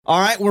All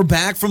right, we're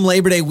back from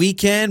Labor Day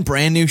weekend.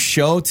 Brand new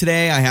show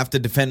today. I have to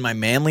defend my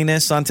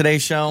manliness on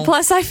today's show.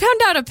 Plus, I found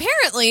out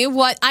apparently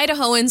what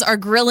Idahoans are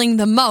grilling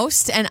the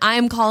most, and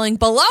I'm calling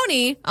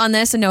baloney on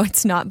this. And no,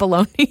 it's not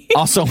baloney.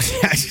 Also,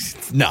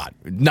 it's not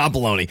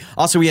baloney.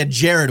 Also, we had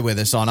Jared with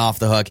us on Off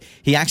the Hook.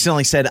 He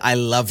accidentally said, I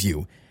love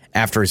you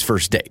after his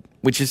first date,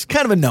 which is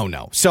kind of a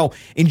no-no. So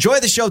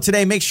enjoy the show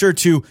today. Make sure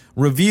to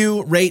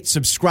review, rate,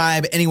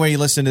 subscribe anywhere you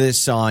listen to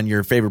this on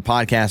your favorite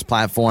podcast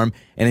platform,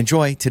 and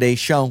enjoy today's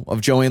show of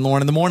Joey and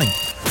Lauren in the Morning.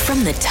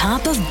 From the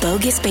top of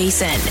Bogus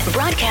Basin,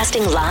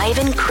 broadcasting live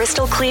in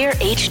crystal clear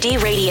HD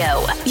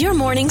radio. Your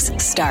mornings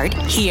start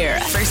here.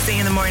 First thing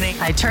in the morning,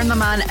 I turn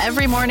them on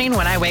every morning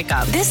when I wake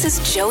up. This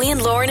is Joey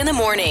and Lauren in the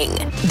Morning.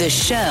 The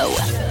show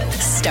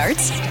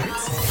starts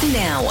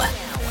now.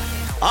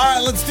 All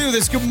right, let's do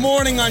this. Good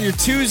morning on your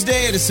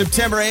Tuesday. It is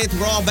September 8th.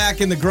 We're all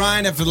back in the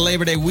grind after the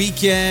Labor Day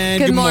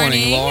weekend. Good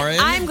morning, Lauren.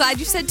 I'm glad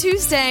you said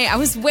Tuesday. I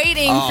was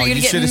waiting for you to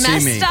get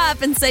messed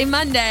up and say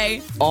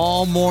Monday.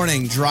 All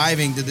morning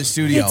driving to the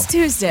studio. It's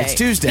Tuesday. It's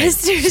Tuesday.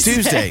 It's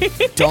Tuesday.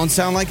 Don't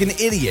sound like an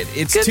idiot.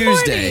 It's Good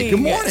Tuesday. morning.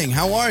 Good morning.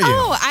 How are you?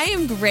 Oh, I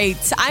am great.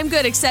 I'm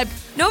good, except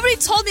nobody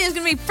told me it was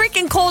going to be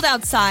freaking cold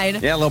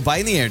outside. Yeah, a little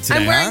bite in the air today,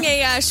 I'm wearing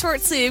a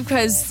short sleeve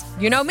because,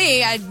 you know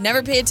me, I'd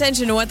never pay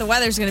attention to what the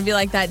weather's going to be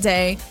like that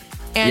day.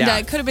 And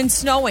it could have been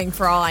snowing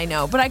for all I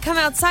know. But I come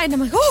outside and I'm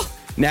like, oh,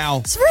 now,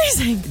 it's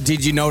freezing.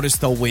 Did you notice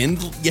the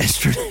wind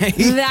yesterday?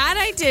 That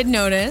I did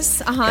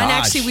notice. And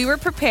actually, we were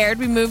prepared.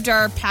 We moved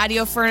our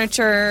patio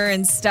furniture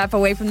and stuff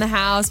away from the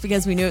house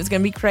because we knew it was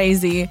going to be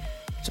crazy,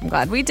 which I'm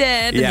glad we did.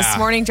 Yeah. And this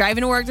morning,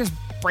 driving to work, there's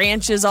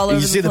branches all over the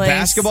place. Did you see the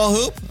basketball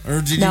hoop?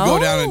 Or did you go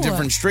down a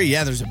different street?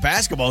 Yeah, there's a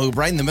basketball hoop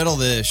right in the middle of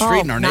the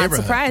street in our neighborhood.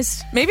 Not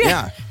surprised. Maybe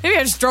I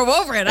just drove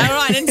over it. I don't know.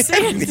 I didn't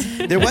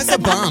see it. There was a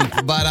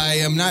bump, but I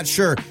am not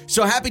sure.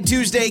 So happy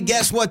Tuesday.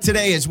 Guess what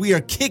today is? We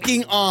are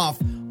kicking off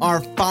our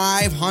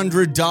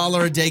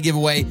 $500 a day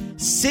giveaway.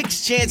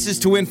 6 chances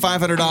to win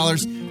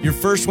 $500. Your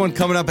first one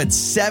coming up at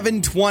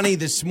 7:20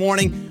 this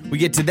morning. We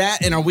get to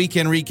that in our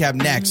weekend recap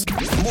next.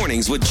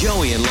 Mornings with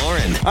Joey and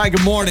Lauren. All right,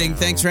 good morning.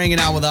 Thanks for hanging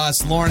out with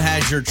us. Lauren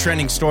has your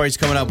trending stories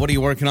coming up. What are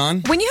you working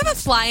on? When you have a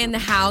fly in the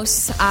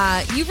house,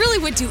 you really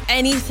would do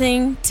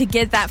anything to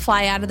get that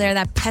fly out of there,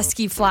 that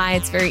pesky fly.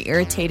 It's very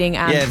irritating.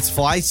 Yeah, it's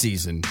fly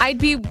season. I'd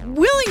be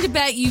willing to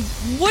bet you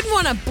wouldn't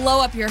want to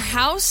blow up your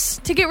house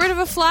to get rid of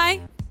a fly.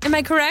 Am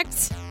I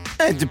correct?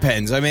 It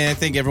depends. I mean, I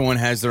think everyone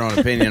has their own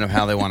opinion of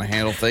how they want to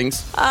handle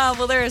things.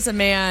 Well, there is a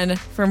man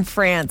from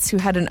France who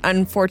had an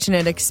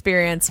unfortunate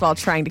experience while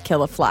trying to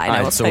kill a fly. All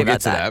right, right, so we'll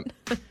get to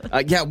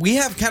that. Yeah, we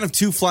have kind of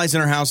 2 flies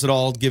in our house at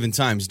all given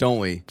times, don't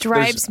we?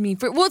 Drives me.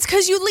 Well, it's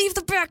because you leave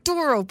the back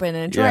door open,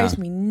 and it drives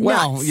me nuts.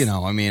 Well, you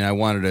know, I mean, I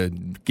wanted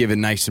to give it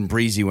nice and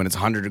breezy when it's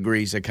 100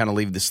 degrees. I kind of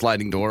leave the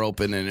sliding door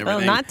open and everything.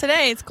 Well, not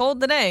today. It's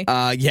cold today.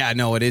 Yeah,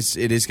 no, it is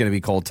going to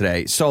be cold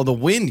today. So the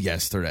wind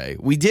yesterday,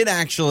 we did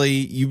actually,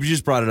 you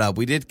just brought it up,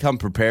 we did come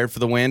prepared for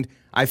the wind.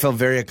 I felt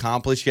very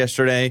accomplished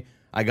yesterday.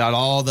 I got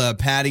all the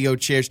patio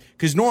chairs,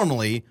 because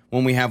normally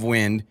when we have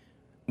wind,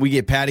 we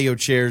get patio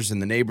chairs in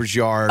the neighbor's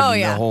yard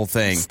the whole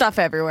thing. Stuff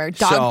everywhere.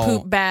 Dog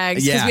poop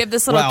bags. Because we have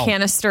this little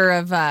canister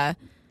of,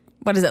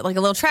 what is it, like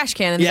a little trash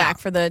can in the back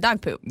for the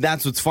dog poop.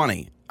 That's what's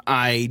funny.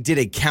 I did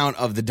a count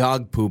of the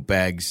dog poop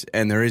bags,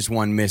 and there is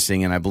one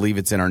missing, and I believe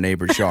it's in our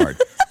neighbor's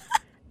yard.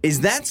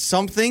 Is that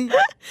something?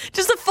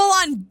 Just a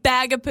full-on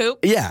bag of poop?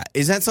 Yeah.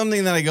 Is that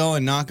something that I go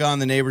and knock on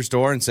the neighbor's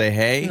door and say,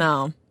 hey?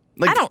 No.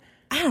 Like,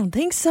 I don't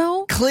think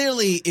so.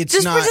 Clearly, it's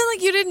just not. Just pretend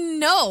like you didn't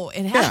know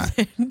it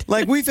happened.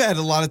 Like, we've had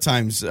a lot of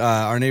times,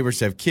 our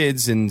neighbors have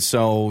kids, and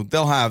so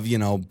they'll have,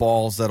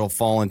 balls that'll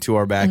fall into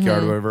our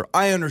backyard or whatever.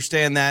 I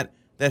understand that,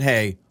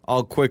 hey,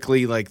 I'll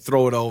quickly,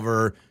 throw it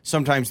over.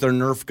 Sometimes they're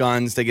Nerf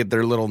guns. They get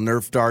their little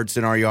Nerf darts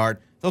in our yard.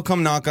 They'll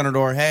come knock on our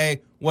door.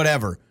 Hey,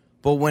 whatever.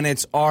 But when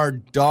it's our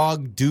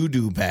dog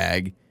doo-doo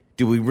bag,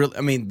 do we really?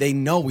 I mean, they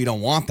know we don't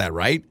want that,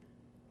 right?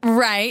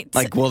 Right.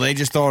 Will they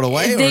just throw it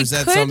away, or is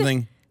that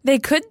something? They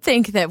could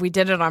think that we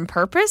did it on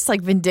purpose,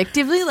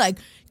 vindictively,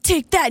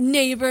 take that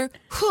neighbor,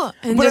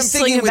 and but just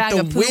sling a bag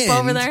of poop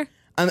over there.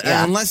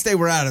 Unless they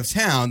were out of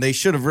town, they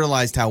should have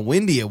realized how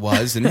windy it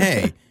was, and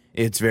hey,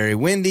 it's very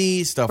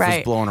windy, stuff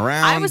was blowing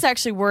around. I was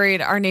actually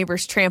worried our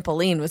neighbor's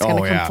trampoline was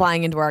going to come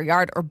flying into our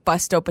yard or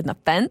bust open the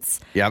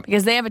fence. Yep.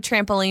 Because they have a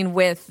trampoline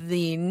with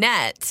the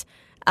net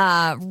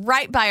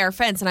right by our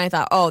fence, and I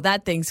thought,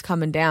 that thing's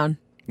coming down.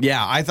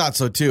 Yeah, I thought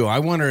so too. I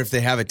wonder if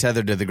they have it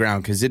tethered to the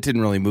ground, because it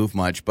didn't really move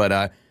much. But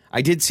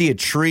I did see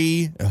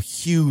a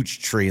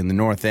huge tree in the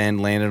north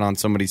end landed on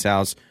somebody's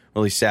house.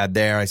 Really sad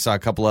there. I saw a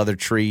couple other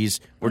trees.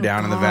 We're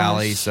down in the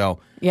valley. So,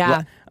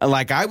 yeah.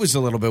 I was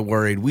a little bit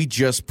worried. We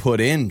just put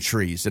in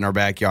trees in our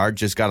backyard,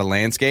 just got it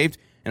landscaped.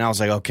 And I was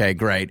like, okay,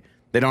 great.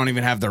 They don't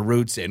even have their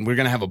roots in. We're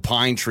going to have a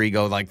pine tree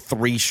go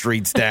 3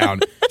 streets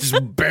down, just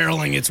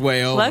barreling its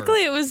way over.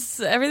 Luckily,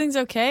 everything's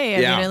okay. I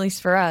mean, at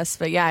least for us.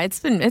 But yeah,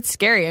 it's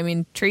scary. I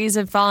mean, trees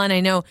have fallen. I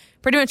know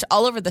pretty much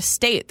all over the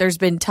state there's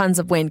been tons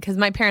of wind, because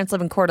my parents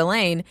live in Coeur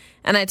d'Alene.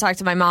 And I talked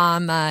to my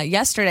mom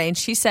yesterday, and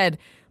she said,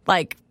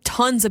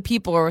 tons of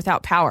people were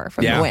without power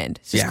from the wind.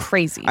 It's just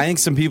crazy. I think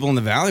some people in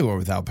the valley were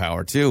without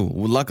power, too.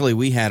 Luckily,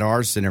 we had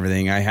ours and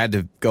everything. I had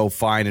to go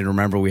find and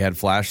remember we had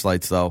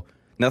flashlights, though.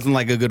 Nothing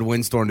like a good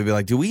windstorm to be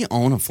like, do we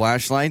own a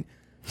flashlight?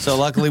 So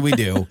luckily we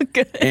do.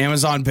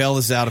 Amazon bailed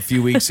us out a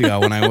few weeks ago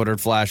when I ordered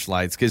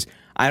flashlights. Because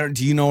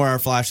do you know where our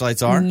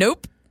flashlights are?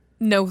 Nope.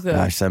 No good.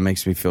 Gosh, that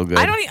makes me feel good.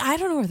 I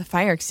don't know where the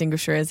fire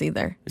extinguisher is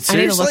either. Seriously?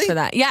 I need to look for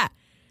that. Yeah.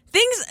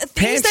 Things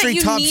Pantry, that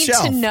you top need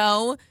shelf. to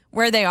know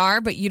where they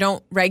are, but you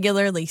don't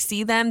regularly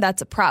see them,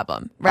 that's a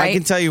problem, right? I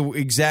can tell you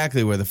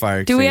exactly where the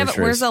fire extinguisher is.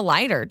 Where's a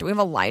lighter? Do we have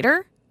a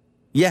lighter?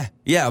 Yeah,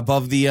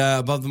 above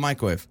the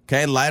microwave.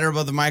 Okay, lighter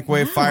above the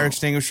microwave, fire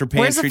extinguisher, pantry,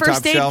 Where's the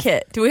first top aid shelf.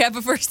 kit? Do we have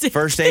a first aid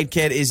First aid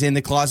kit is in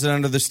the closet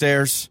under the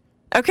stairs.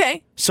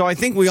 Okay. So I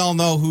think we all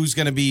know who's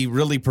going to be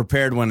really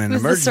prepared when an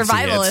Who's emergency the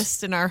survivalist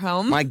hits. in our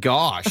home? My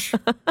gosh.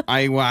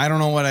 I don't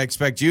know what I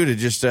expect you to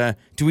just...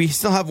 do we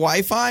still have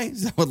Wi-Fi?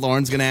 Is that what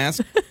Lauren's going to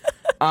ask?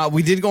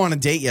 We did go on a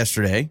date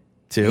yesterday,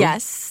 too.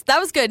 Yes, that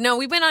was good. No,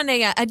 we went on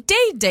a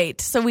day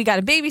date. So we got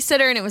a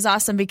babysitter, and it was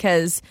awesome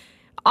because,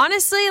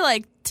 honestly,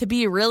 like, to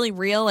be really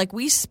real, like,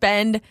 we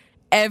spend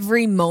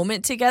every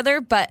moment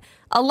together, but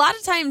a lot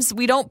of times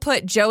we don't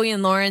put Joey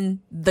and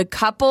Lauren, the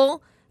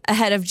couple,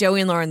 ahead of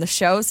Joey and Lauren, the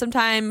show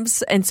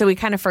sometimes. And so we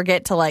kind of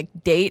forget to, like,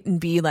 date and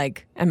be,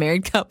 like, a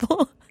married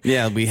couple.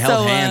 Yeah, we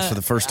held hands for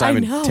the first time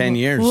in 10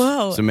 years.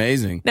 Whoa. It's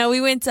amazing. No, we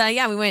went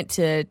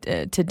to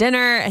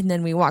dinner, and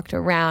then we walked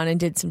around and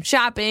did some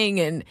shopping,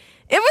 and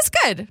it was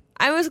good.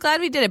 I was glad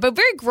we did it. But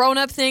very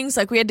grown-up things,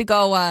 like we had to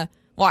go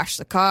wash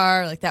the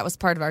car. Like that was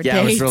part of our date.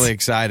 Yeah, I was really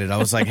excited. I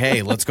was like,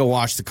 hey, let's go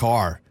wash the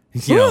car.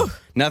 You know,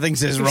 nothing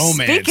says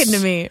romance speaking to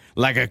me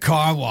like a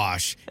car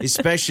wash,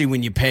 especially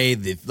when you pay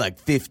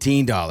like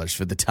 $15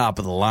 for the top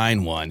of the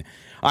line one.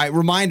 All right,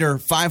 reminder,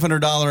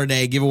 $500 a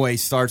day giveaway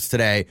starts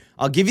today.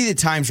 I'll give you the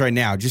times right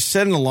now. Just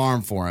set an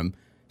alarm for him.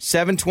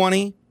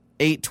 7:20,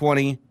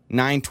 8:20,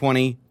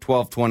 9:20,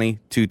 12:20,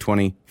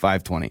 2:20,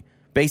 5:20.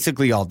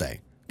 Basically all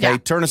day. Okay,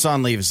 turn us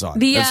on, leave us on.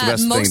 That's the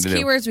best most thing to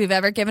do. keywords we've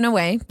ever given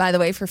away, by the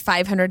way, for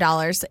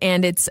 $500.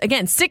 And it's,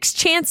 again, 6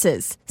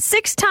 chances.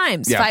 6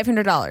 times,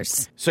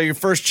 $500. So your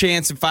first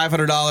chance at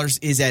 $500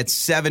 is at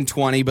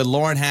 7:20, but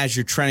Lauren has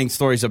your trending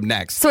stories up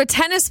next. So a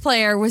tennis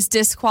player was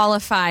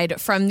disqualified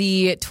from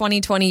the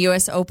 2020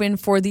 U.S. Open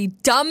for the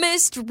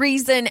dumbest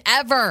reason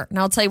ever. And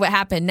I'll tell you what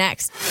happened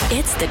next.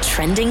 It's the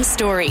trending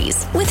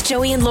stories with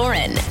Joey and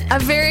Lauren. A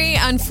very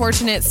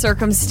unfortunate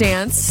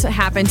circumstance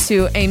happened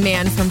to a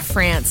man from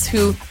France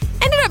who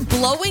ended up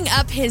blowing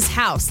up his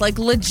house, like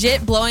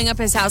legit blowing up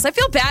his house. I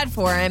feel bad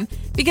for him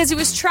because he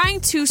was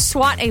trying to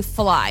swat a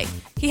fly.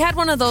 He had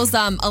one of those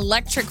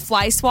electric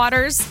fly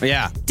swatters.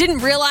 Yeah. Didn't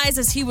realize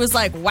as he was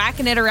like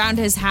whacking it around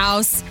his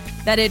house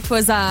that it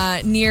was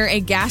near a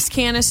gas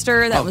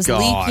canister that was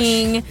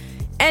leaking.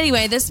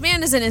 Anyway, this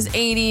man is in his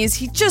 80s.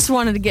 He just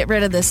wanted to get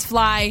rid of this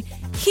fly.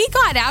 He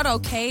got out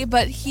okay,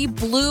 but he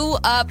blew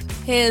up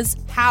his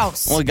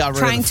house. Well, he got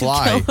rid of the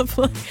fly.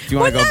 If you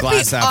want to go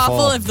glass half full. Wouldn't that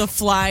be awful if the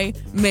fly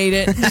made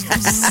it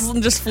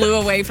and just flew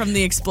away from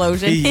the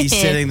explosion? He's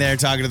sitting there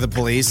talking to the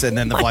police, and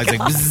then the fly's like,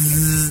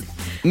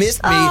 bzzz,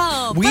 missed me.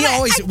 Oh, we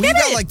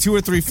got like 2 or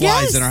 3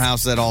 flies in our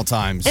house at all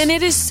times. And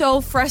it is so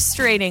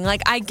frustrating.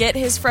 Like, I get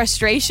his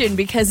frustration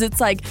because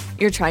it's like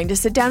you're trying to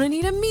sit down and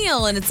eat a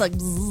meal, and it's like,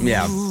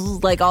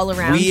 bzzz, like all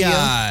around you.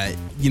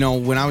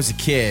 When I was a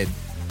kid,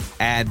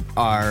 at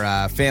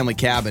our family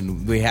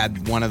cabin, we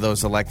had one of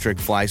those electric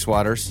fly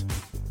swatters.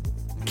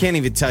 Can't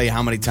even tell you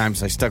how many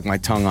times I stuck my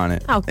tongue on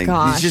it. Oh,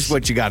 gosh. It's just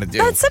what you got to do.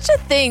 That's such a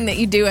thing that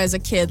you do as a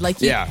kid. Like,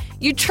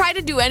 you try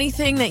to do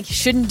anything that you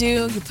shouldn't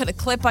do. You put a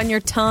clip on your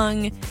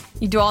tongue.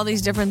 You do all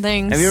these different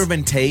things. Have you ever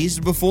been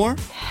tased before?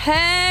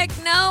 Heck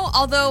no.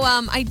 Although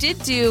I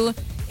did do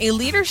a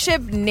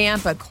leadership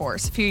Nampa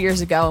course a few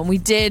years ago, and we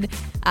did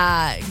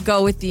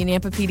go with the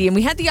Nampa PD, and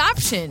we had the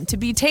option to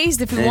be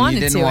tased if we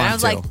wanted to. And I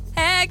was like,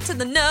 heck to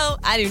the no.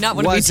 I do not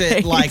want to be tased.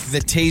 Was it like the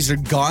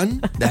taser gun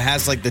that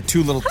has like the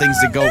 2 little things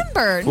that go? I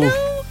don't remember.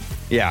 No.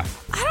 Yeah.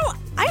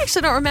 I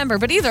actually don't remember.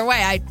 But either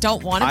way, I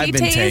don't want to be tased. I've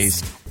been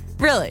tased.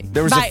 Really?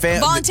 There was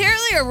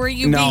voluntarily, or were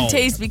you being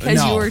tased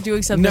because you were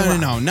doing something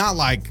wrong? No. Not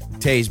like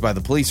tased by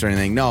the police or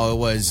anything. No,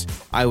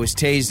 I was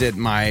tased at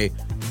my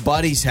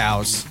buddy's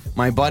house,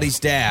 my buddy's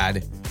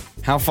dad.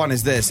 How fun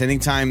is this?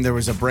 Anytime there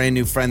was a brand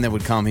new friend that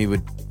would come, he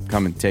would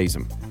come and tase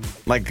him.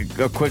 Like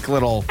a quick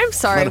little... I'm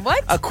sorry,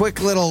 what? A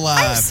quick little...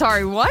 I'm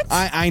sorry, what?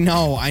 I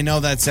know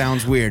that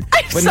sounds weird.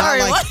 But sorry,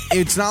 what?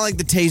 It's not like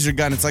the taser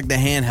gun, it's like the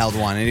handheld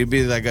one. And it'd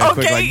be like a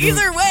quick... Okay,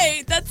 either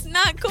way, that's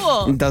not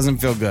cool. It doesn't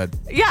feel good.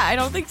 Yeah, I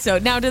don't think so.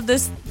 Now, did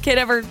this kid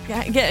ever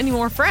get any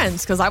more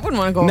friends? Because I wouldn't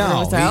want to go over to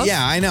his house.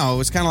 Yeah, I know. It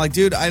was kind of like,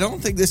 dude, I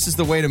don't think this is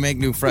the way to make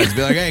new friends.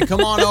 Be like, hey,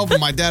 come on over,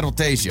 my dad will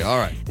tase you. All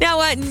right. Now,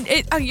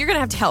 you're going to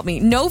have to help me.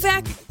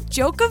 Novak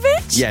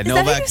Djokovic? Yeah,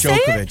 Novak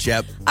Djokovic,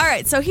 yep. All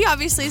right, so he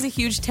obviously is a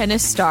huge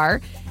tennis star,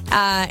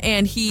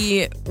 and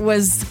he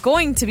was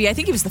going to be, I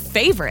think he was the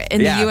favorite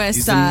in the U.S.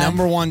 He's the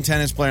number 1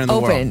 tennis player in the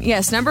world.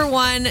 Yes, number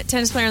 1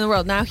 tennis player in the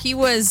world. Now, he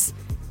was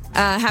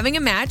having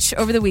a match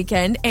over the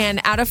weekend,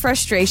 and out of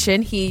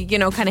frustration, he,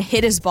 kind of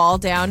hit his ball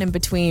down in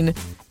between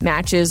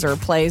matches or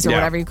plays or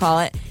whatever you call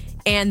it.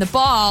 And the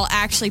ball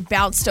actually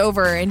bounced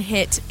over and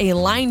hit a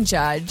line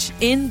judge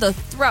in the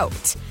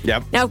throat.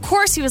 Yep. Now, of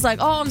course, he was like,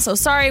 oh, I'm so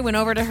sorry. Went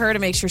over to her to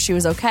make sure she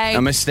was okay.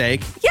 A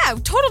mistake. Yeah,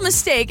 total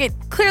mistake. It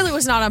clearly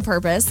was not on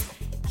purpose.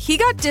 He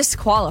got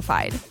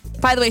disqualified.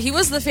 By the way, he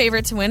was the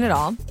favorite to win it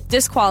all.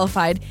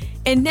 Disqualified.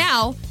 And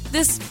now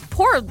this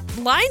poor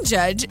line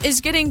judge is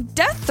getting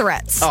death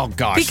threats. Oh,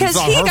 gosh. Because it's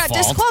not he her got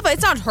fault. disqualified.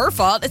 It's not her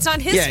fault. It's not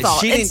his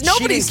fault. It's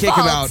nobody's she didn't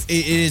fault. kick him out.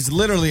 It is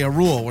literally a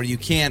rule where you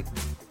can't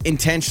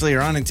intentionally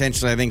or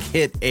unintentionally, I think,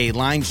 hit a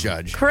line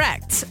judge.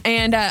 Correct.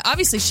 And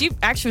obviously, she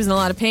actually was in a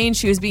lot of pain.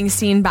 She was being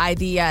seen by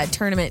the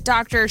tournament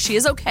doctor. She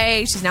is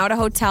okay. She's now at a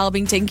hotel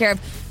being taken care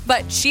of.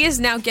 But she is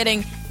now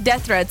getting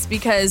death threats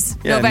because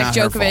Novak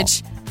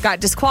Djokovic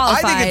got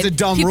disqualified. I think it's a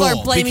dumb People rule.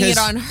 People are blaming it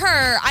on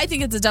her. I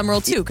think it's a dumb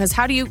rule, too, because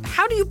how do you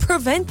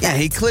prevent that? Yeah,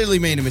 he clearly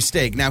made a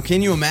mistake. Now,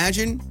 can you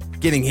imagine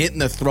getting hit in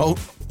the throat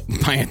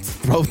by a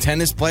pro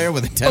tennis player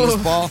with a tennis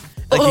ball?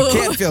 You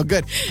can't feel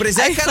good. But is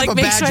that kind of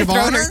a badge of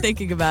honor?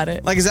 Thinking about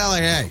it. Like, is that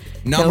like, hey,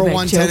 number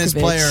one tennis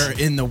player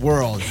in the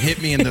world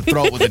hit me in the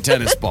throat with a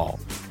tennis ball?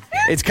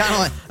 It's kind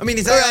of like,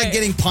 is that like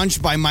getting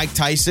punched by Mike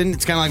Tyson?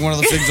 It's kind of like one of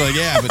those things like,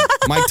 yeah, but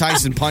Mike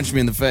Tyson punched me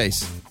in the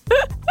face.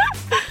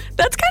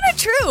 That's kind of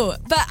true,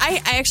 but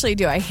I actually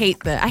do. I hate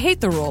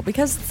the rule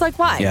because it's like,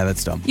 why? Yeah,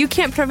 that's dumb. You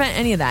can't prevent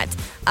any of that.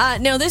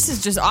 No, this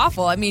is just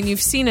awful.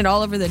 You've seen it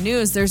all over the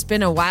news. There's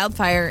been a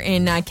wildfire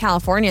in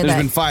California. There's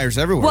been fires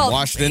everywhere.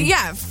 Washington.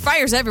 Yeah,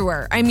 fires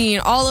everywhere.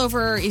 All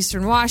over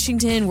eastern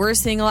Washington. We're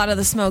seeing a lot of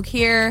the smoke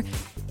here.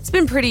 It's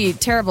been pretty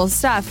terrible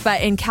stuff.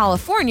 But in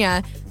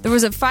California, there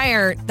was a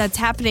fire that's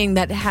happening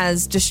that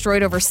has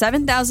destroyed over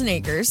 7,000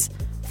 acres,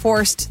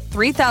 forced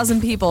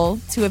 3,000 people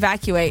to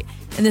evacuate.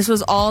 And this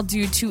was all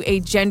due to a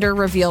gender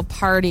reveal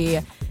party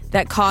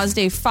that caused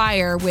a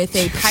fire with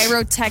a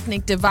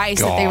pyrotechnic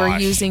device that they were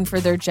using for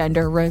their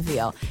gender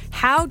reveal.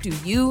 How do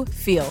you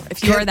feel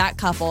if you are that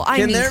couple?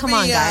 Come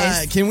on,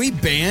 guys. Can we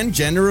ban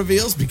gender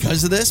reveals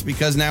because of this?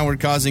 Because now we're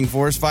causing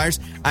forest fires?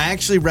 I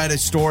actually read a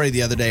story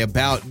the other day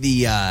about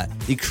the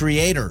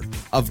creator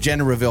of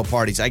gender reveal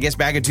parties. I guess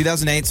back in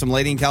 2008, some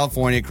lady in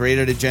California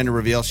created a gender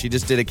reveal. She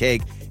just did a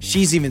cake.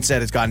 She's even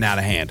said it's gotten out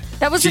of hand.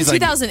 That was in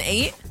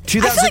 2008?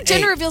 2008. I feel like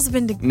gender reveals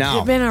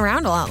have been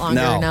around a lot longer,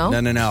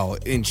 No.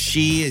 And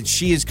she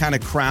is kind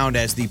of crowned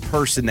as the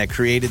person that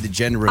created the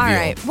gender reveal. All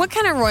right. What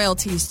kind of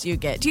royalties do you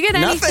get? Do you get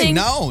anything?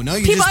 Nothing. No,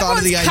 you just thought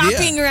of the idea.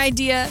 Copying your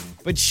idea.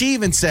 But she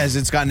even says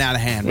it's gotten out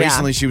of hand. Yeah.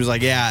 Recently, she was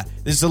like, yeah,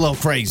 this is a little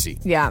crazy.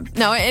 Yeah.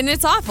 No, and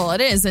it's awful.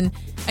 It is. And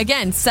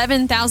again,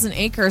 7,000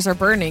 acres are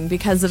burning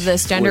because of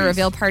this gender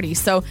reveal party.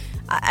 So,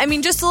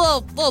 just a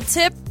little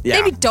tip.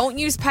 Yeah. Maybe don't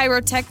use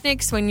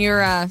pyrotechnics when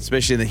you're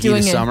especially in the heat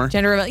of summer.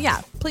 Gender reveal.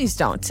 Yeah, please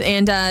don't.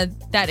 And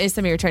that is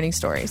some of your trending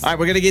stories. All right,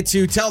 we're going to get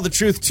to Tell the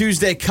Truth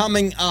Tuesday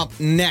coming up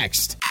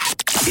next.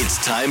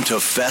 It's time to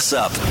fess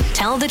up.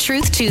 Tell the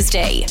Truth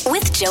Tuesday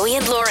with Joey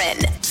and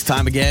Lauren. It's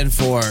time again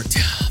for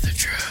Tell the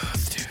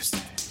Truth Tuesday.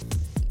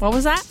 What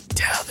was that?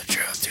 Tell the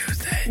Truth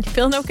Tuesday. You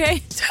feeling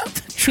okay? Tell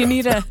the truth. You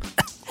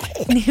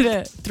need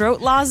a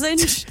throat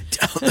lozenge?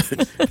 Tell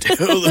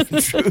the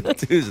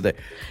Truth Tuesday.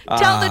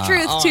 Tell the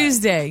Truth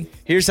Tuesday.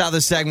 Here's how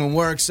this segment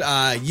works.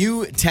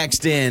 You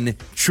text in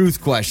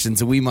truth questions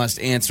that we must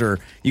answer.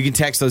 You can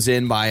text those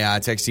in by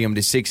texting them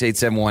to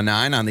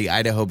 68719 on the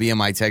Idaho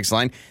BMI text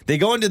line. They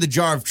go into the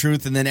jar of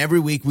truth, and then every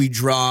week we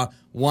draw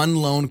one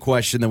lone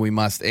question that we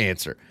must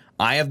answer.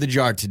 I have the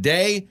jar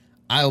today.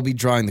 I will be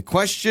drawing the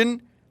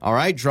question. All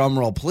right, drum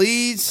roll,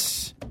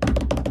 please.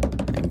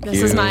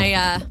 This is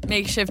my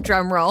makeshift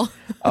drum roll.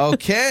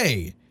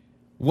 Okay.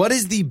 What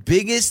is the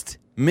biggest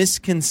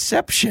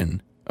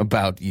misconception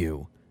about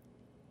you?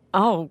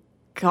 Oh,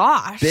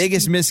 gosh.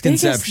 Biggest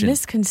misconception.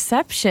 Biggest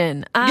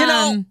misconception.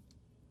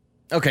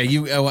 Okay,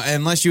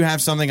 unless you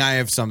have something, I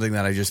have something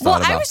that I just thought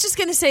about. Well, I was just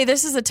going to say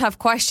this is a tough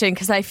question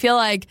because I feel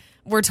like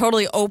we're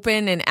totally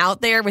open and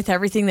out there with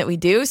everything that we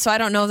do. So I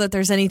don't know that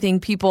there's anything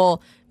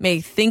people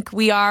may think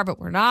we are, but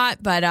we're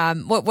not. But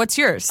what's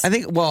yours?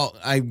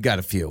 I've got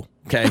a few.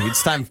 Okay,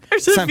 it's time.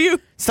 few.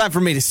 It's time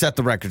for me to set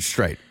the record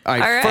straight. All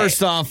right.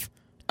 First off,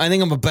 I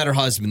think I'm a better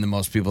husband than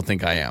most people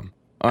think I am.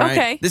 All right.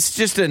 Okay. This is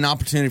just an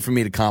opportunity for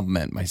me to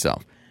compliment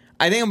myself.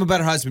 I think I'm a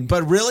better husband,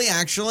 but really,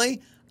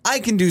 actually, I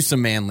can do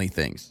some manly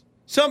things.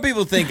 Some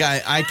people think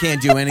I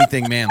can't do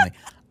anything manly.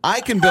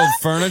 I can build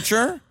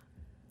furniture.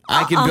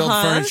 I can build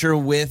furniture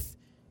with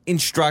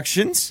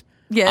instructions.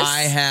 Yes.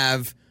 I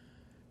have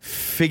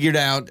figured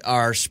out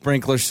our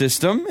sprinkler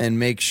system and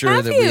make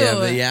sure we have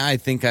I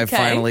think I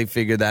finally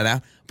figured that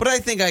out. But I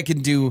think I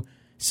can do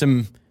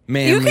some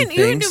manly things.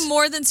 You can do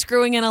more than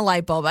screwing in a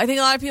light bulb. I think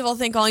a lot of people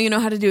think all you know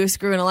how to do is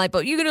screw in a light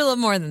bulb. You can do a little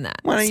more than that.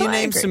 Why don't you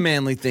name some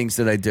manly things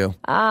that I do?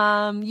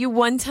 You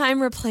one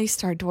time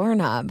replaced our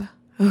doorknob.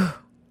 Ooh,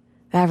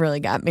 that really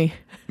got me.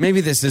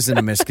 Maybe this isn't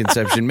a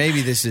misconception.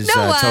 Maybe this is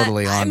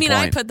totally on point.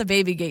 I put the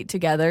baby gate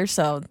together,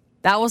 so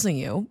That wasn't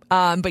you.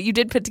 But you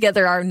did put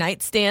together our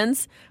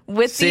nightstands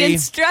with the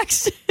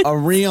instructions. A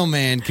real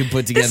man can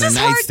put together nightstands. This is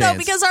hard, though,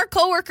 because our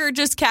coworker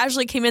just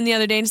casually came in the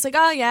other day and it's like,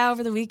 oh, yeah,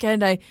 over the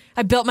weekend, I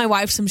built my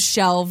wife some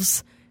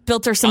shelves,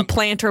 built her some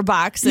planter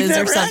boxes you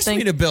never or something. asked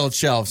me to build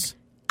shelves.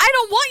 I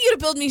don't want you to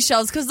build me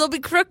shelves because they'll be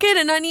crooked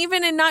and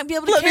uneven and not be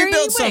able to Let carry me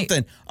build any weight.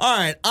 something. All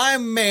right,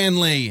 I'm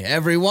manly,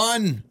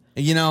 everyone.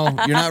 You know,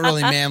 you're not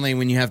really manly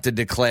when you have to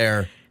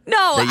declare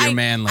that you're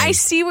manly. I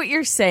see what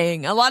you're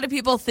saying. A lot of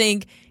people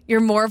think you're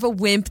more of a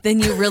wimp than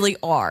you really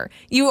are.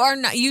 You are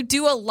not. You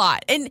do a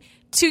lot. And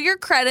to your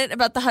credit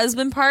about the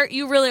husband part,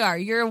 you really are.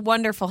 You're a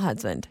wonderful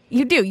husband.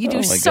 You do. You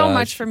do so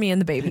much for me and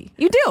the baby.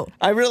 You do.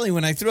 I really,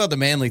 when I threw out the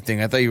manly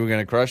thing, I thought you were going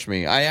to crush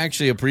me. I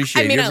actually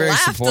appreciate it. You're very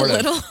supportive.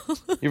 I laughed a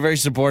little. You're very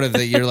supportive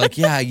that you're like,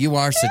 yeah, you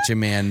are such a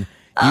man.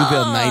 You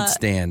build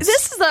nightstands.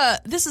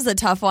 This is a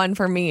tough one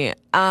for me.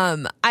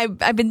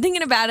 I've been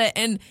thinking about it,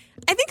 and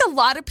I think a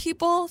lot of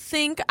people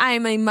think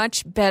I'm a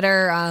much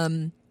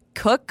better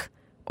cook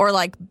or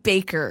like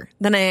baker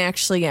than I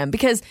actually am,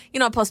 because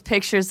I'll post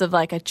pictures of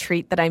like a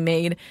treat that I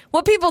made.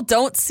 What people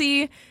don't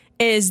see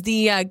is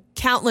the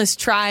countless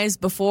tries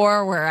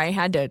before where I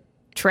had to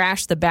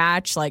trash the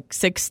batch like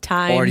 6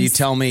 times. Or you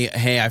tell me,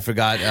 hey, I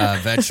forgot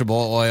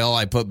vegetable oil.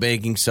 I put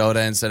baking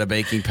soda instead of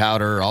baking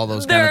powder, all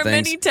those kind of things. There are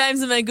many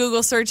times in my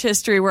Google search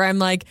history where I'm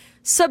like,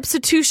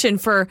 substitution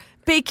for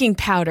baking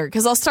powder,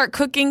 because I'll start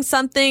cooking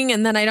something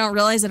and then I don't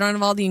realize I don't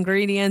have all the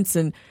ingredients.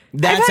 And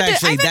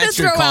that's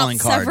your calling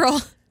card.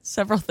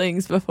 Several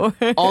things before.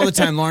 All the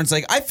time, Lauren's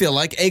like, I feel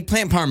like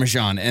eggplant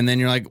parmesan. And then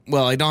you're like,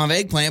 well, I don't have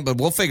eggplant, but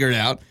we'll figure it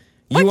out.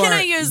 What can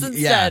I use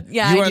instead?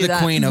 Yeah, you are the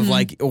queen of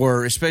like,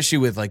 or especially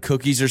with like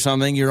cookies or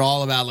something, you're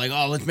all about like,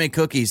 oh, let's make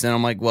cookies. And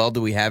I'm like, well,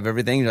 do we have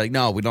everything? You're like,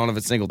 no, we don't have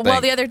a single thing. Well,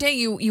 the other day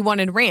you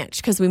wanted ranch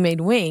because we made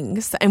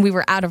wings and we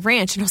were out of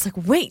ranch. And I was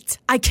like, wait,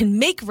 I can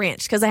make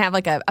ranch because I have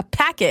like a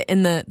packet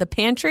in the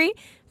pantry,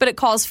 but it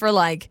calls for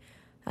like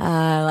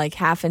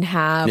half and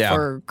half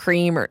or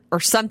cream or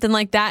something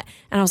like that.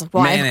 And I was like,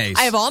 well,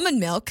 I have almond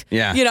milk.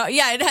 Yeah.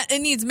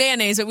 It needs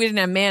mayonnaise, but we didn't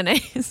have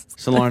mayonnaise.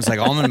 So Lauren's like,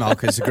 almond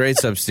milk is a great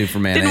substitute for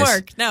mayonnaise. Didn't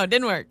work. No, it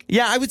didn't work.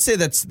 Yeah, I would say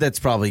that's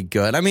probably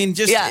good. I mean,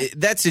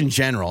 that's in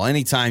general.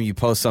 Anytime you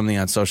post something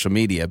on social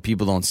media,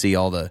 people don't see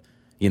all the,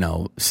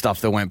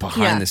 stuff that went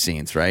behind the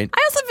scenes, right?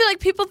 I also feel like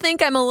people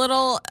think I'm a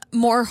little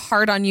more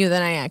hard on you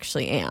than I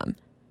actually am.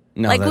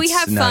 No, like we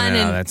have fun.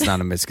 No, that's not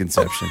a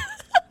misconception.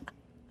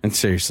 And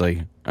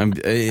seriously,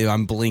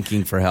 I'm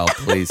blinking for help,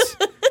 please.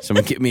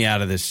 Someone get me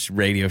out of this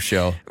radio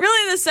show.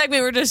 Really, this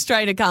segment, we're just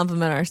trying to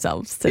compliment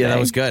ourselves today. Yeah, that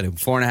was good.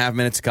 4.5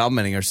 minutes of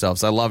complimenting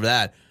ourselves. I love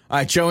that. All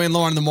right, Joey and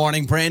Lauren in the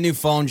morning. Brand new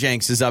Phone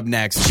Jenks is up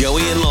next.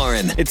 Joey and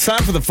Lauren. It's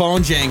time for the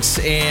Phone Jenks,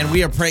 and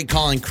we are prank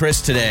calling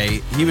Chris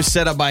today. He was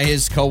set up by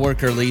his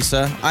coworker,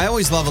 Lisa. I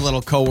always love a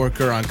little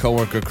coworker on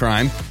coworker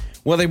crime.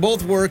 Well, they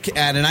both work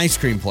at an ice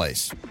cream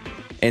place.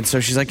 And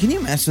so she's like, can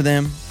you mess with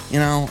him?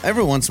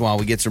 Every once in a while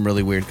we get some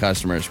really weird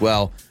customers.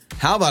 Well,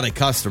 how about a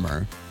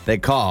customer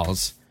that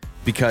calls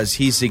because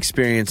he's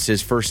experienced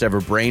his first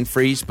ever brain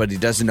freeze, but he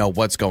doesn't know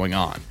what's going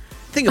on?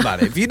 Think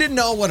about it. If you didn't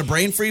know what a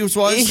brain freeze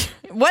was,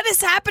 what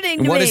is happening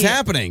to me? What is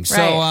happening? Right.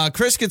 So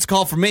Chris gets a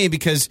call from me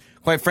because,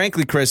 quite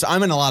frankly, Chris,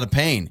 I'm in a lot of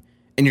pain.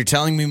 And you're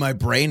telling me my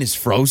brain is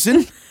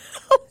frozen?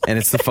 And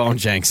it's the Phone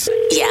Jenks.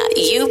 Yeah,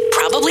 you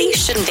probably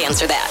shouldn't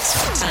answer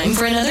that. Time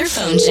for another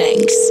Phone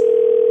Jenks.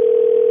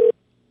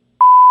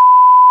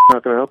 How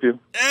can I help you?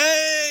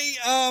 Hey,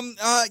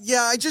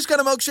 I just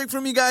got a milkshake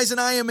from you guys, and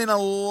I am in a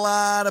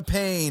lot of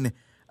pain.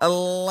 A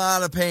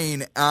lot of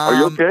pain. Are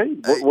you okay?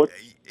 What?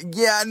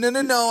 Yeah,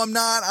 no, I'm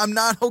not. I'm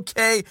not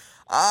okay.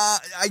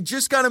 I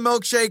just got a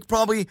milkshake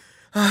probably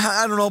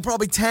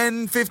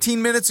 10,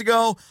 15 minutes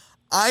ago.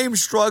 I am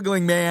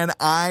struggling, man.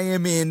 I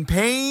am in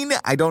pain.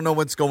 I don't know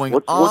what's going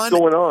on. What's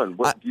going on?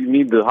 Do you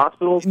need the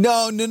hospital?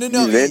 No. You need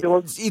an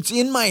ambulance? It's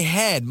in my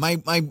head. My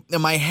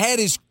head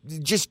is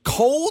just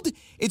cold.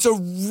 It's a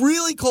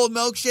really cold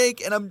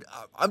milkshake, and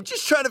I'm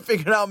just trying to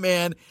figure it out,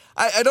 man.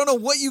 I don't know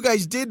what you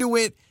guys did to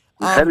it.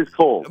 Your head is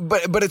cold.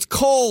 But it's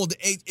cold.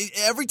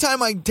 Every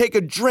time I take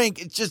a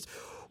drink, it's just,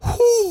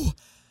 whew.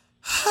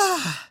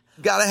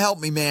 Gotta help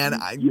me,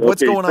 man.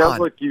 What's going on? Sounds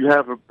like you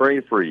have a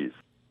brain freeze.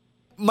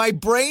 My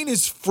brain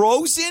is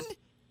frozen?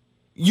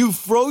 You've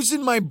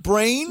frozen my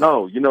brain?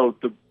 No,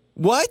 the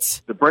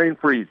what? The brain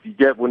freeze you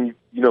get when you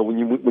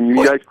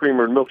eat ice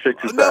cream or milkshake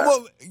too fast.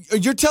 No,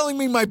 you're telling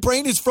me my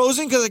brain is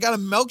frozen because I got a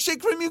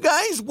milkshake from you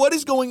guys? What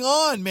is going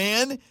on,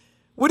 man?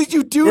 What did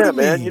you do to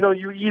me? Yeah, man.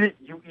 You eat it.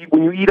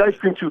 When you eat ice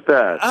cream too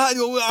fast.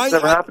 Has that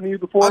ever happened to you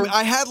before?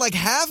 I had like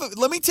half of it.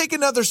 Let me take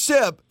another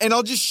sip, and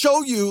I'll just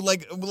show you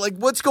like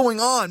what's going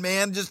on,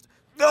 man.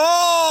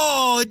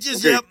 Right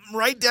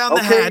down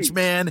the hatch,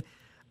 man.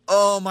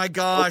 Oh my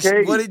gosh!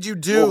 Okay. What did you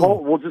do?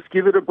 We'll just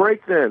give it a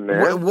break then,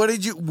 man. What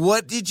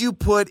did you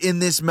put in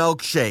this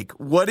milkshake?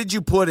 What did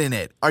you put in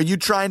it? Are you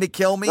trying to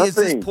kill me? Nothing. Is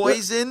this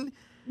poison?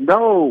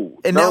 No.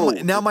 And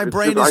now my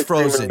brain is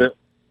frozen.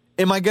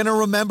 Am Am I going to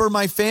remember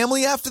my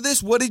family after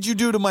this? What did you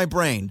do to my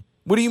brain?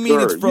 What do you mean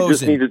Sir, it's frozen? You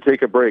just need to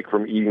take a break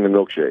from eating the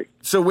milkshake.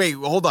 So wait,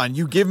 hold on.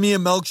 You give me a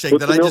milkshake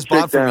Put that the I just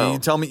bought milkshake for me. down. You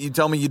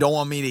tell me you don't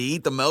want me to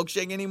eat the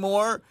milkshake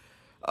anymore?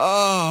 You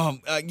know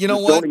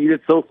Just what? don't eat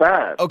it so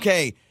fast.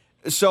 Okay,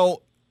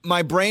 so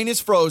my brain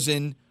is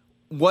frozen.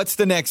 What's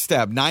the next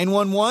step?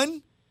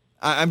 911?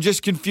 I'm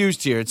just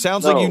confused here. It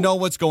sounds like you know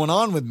what's going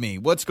on with me.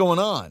 What's going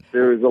on?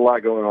 There is a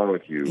lot going on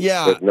with you.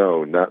 Yeah. But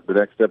no, the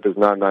next step is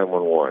not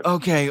 911.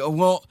 Okay,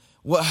 well...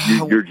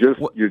 You're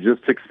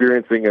just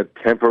experiencing a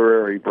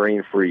temporary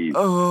brain freeze.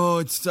 Oh,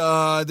 it's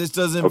this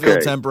doesn't feel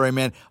temporary,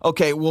 man.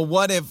 Okay, well,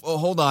 what if? Oh,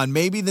 hold on.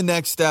 Maybe the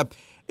next step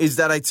is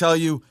that I tell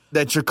you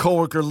that your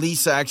coworker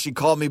Lisa actually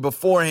called me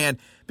beforehand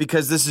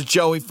because this is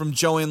Joey from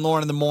Joey and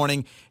Lauren in the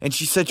morning, and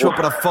she set you up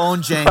at a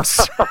Phone Jenks.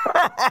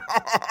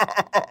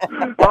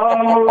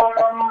 Oh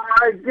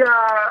my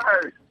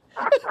God!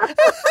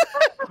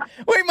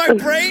 Wait, my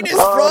brain is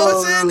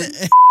frozen.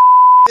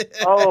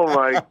 Oh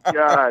my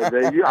God,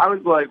 baby. I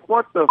was like,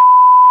 what the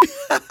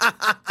This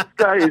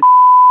guy is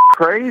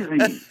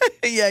crazy.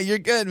 Yeah, you're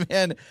good,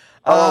 man.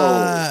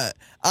 Oh.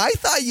 I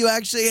thought you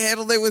actually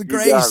handled it with You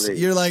grace. got me.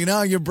 You're like,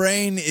 no, your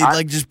brain,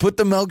 just put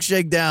the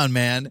milkshake down,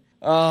 man.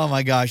 Oh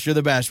my gosh, you're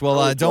the best.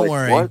 Well, don't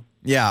worry. What?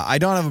 Yeah, I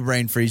don't have a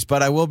brain freeze,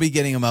 but I will be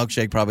getting a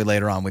milkshake probably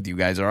later on with you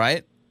guys, all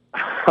right?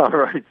 All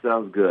right,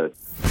 sounds good.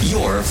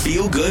 Your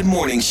Feel Good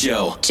Morning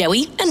Show.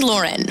 Joey and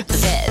Lauren.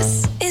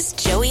 This is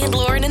Joey and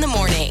Lauren in the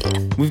morning.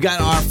 We've got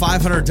our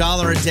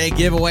 $500 a day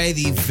giveaway.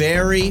 The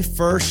very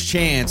first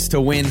chance to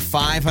win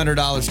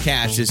 $500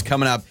 cash is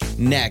coming up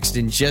next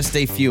in just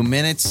a few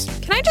minutes.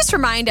 Can I just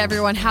remind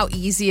everyone how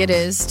easy it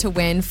is to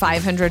win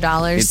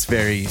 $500? It's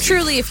very easy.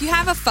 Truly, if you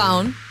have a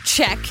phone,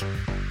 check.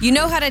 You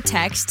know how to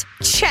text,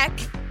 check.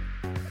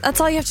 That's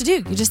all you have to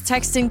do. You just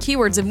text in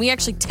keywords, and we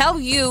actually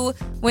tell you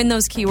when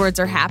those keywords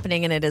are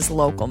happening, and it is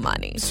local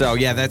money. So,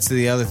 yeah, that's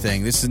the other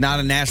thing. This is not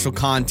a national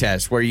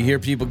contest where you hear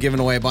people giving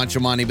away a bunch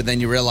of money, but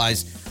then you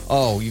realize,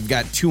 oh, you've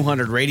got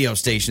 200 radio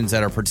stations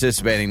that are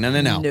participating.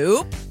 No.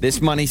 Nope. This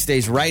money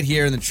stays right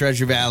here in the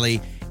Treasure Valley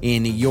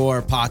in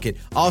your pocket.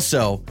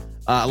 Also,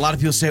 a lot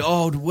of people say,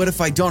 oh, what if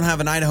I don't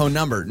have an Idaho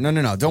number?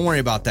 No. Don't worry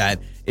about that.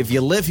 If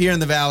you live here in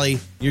the Valley,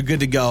 you're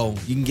good to go.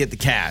 You can get the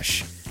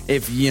cash.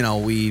 If,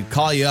 we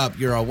call you up,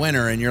 you're a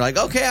winner, and you're like,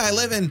 okay, I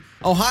live in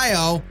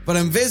Ohio, but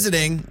I'm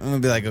visiting, I'm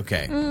going to be like,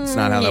 okay, it's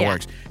not how that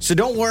works. So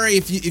don't worry.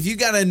 If you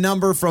got a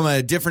number from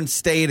a different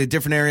state, a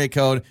different area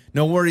code,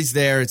 no worries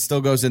there. It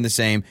still goes in the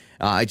same.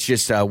 It's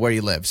just where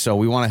you live. So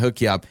we want to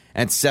hook you up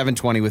at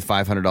 720 with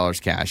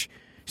 $500 cash.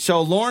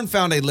 So Lauren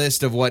found a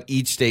list of what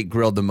each state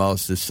grilled the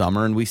most this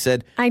summer, and we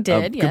said I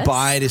did, yes.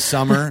 Goodbye to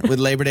summer with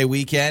Labor Day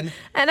weekend.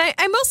 And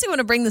I mostly want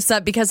to bring this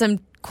up because I'm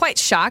quite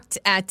shocked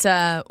at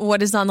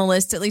what is on the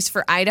list, at least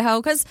for Idaho,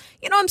 because,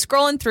 I'm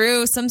scrolling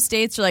through. Some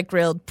states are like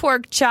grilled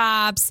pork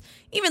chops,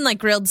 even like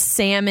grilled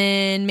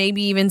salmon,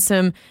 maybe even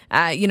some,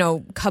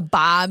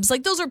 kebabs.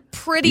 Like those are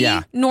pretty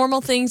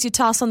normal things you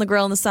toss on the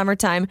grill in the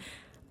summertime.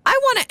 I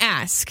want to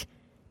ask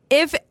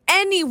if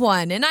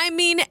anyone, and I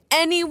mean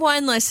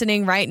anyone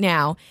listening right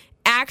now,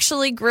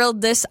 actually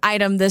grilled this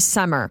item this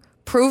summer.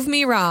 Prove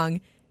me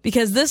wrong,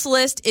 because this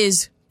list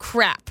is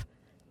crap.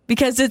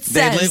 Because it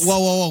says...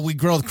 Whoa, we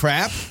grilled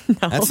crap?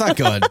 No. That's not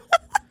good.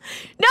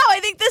 No, I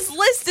think this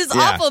list is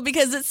awful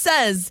because it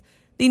says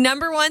the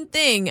number one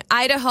thing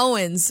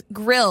Idahoans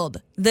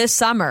grilled this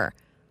summer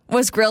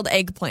was grilled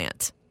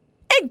eggplant.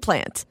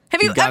 Eggplant.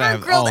 Have you ever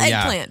grilled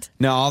eggplant?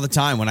 No, all the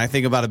time. When I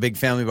think about a big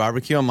family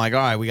barbecue, I'm like, all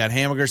right, we got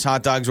hamburgers,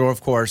 hot dogs, or,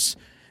 of course,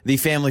 the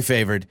family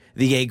favorite,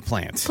 the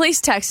eggplant. Please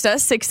text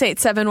us,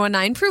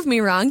 68719. Prove me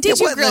wrong. Did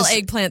you grill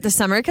eggplant this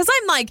summer? Because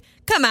I'm like,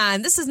 come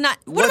on, this is not...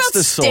 What about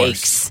the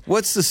steaks? Source?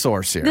 What's the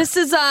source here? This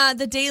is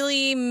the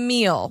Daily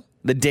Meal.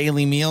 The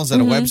Daily Meal? Is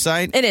that a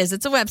website? It is.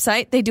 It's a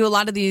website. They do a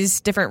lot of these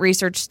different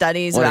research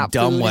studies about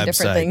food and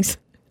different things.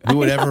 Who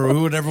would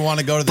ever want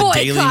to go to the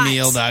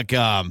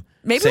dailymeal.com?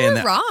 Maybe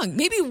we're wrong.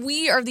 Maybe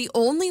we are the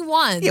only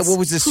ones what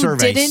was this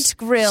survey? Didn't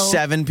grill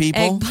 7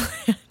 people?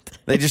 Eggplant.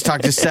 They just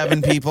talked to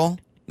 7 people?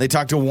 They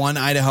talked to one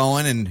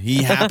Idahoan, and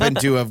he happened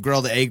to have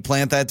grilled the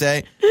eggplant that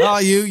day. Oh,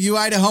 you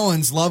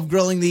Idahoans love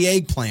grilling the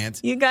eggplant.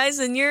 You guys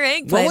and your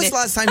eggplant. When was the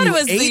last time you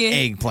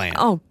ate eggplant?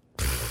 Oh,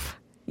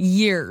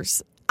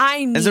 years.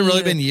 Has it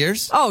really been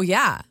years? Oh,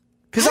 yeah.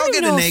 Because I'll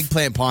get an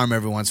eggplant parm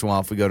every once in a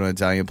while if we go to an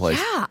Italian place.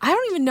 Yeah, I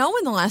don't even know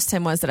when the last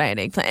time was that I had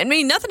eggplant. I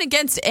mean, nothing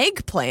against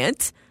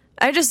eggplant.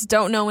 I just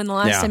don't know when the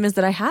last time is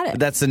that I had it.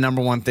 That's the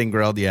number one thing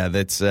grilled. Yeah,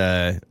 that's.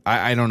 I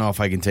don't know if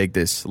I can take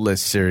this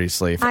list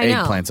seriously. If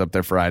eggplant's up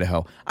there for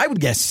Idaho, I would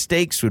guess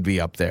steaks would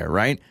be up there,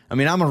 right? I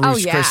mean, I'm a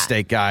Ruth's Chris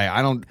steak guy.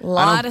 A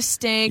lot of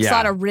steaks, a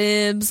lot of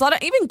ribs, a lot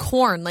of even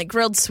corn, like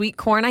grilled sweet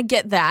corn. I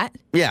get that.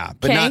 Yeah,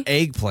 but not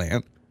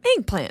eggplant.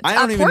 Eggplant. I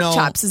don't even know. Pork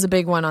chops is a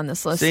big one on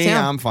this list. See, too.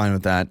 I'm fine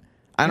with that.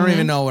 I don't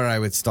even know where I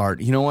would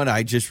start. You know what?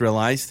 I just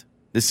realized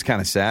this is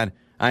kind of sad.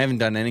 I haven't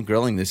done any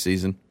grilling this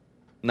season.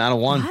 Not a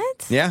one.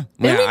 What? Yeah.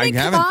 Did we make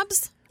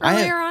kebabs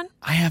earlier on?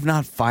 I have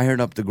not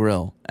fired up the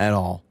grill at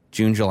all.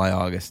 June, July,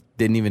 August.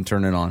 Didn't even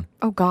turn it on.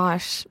 Oh,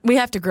 gosh. We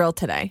have to grill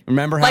today.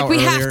 Remember how we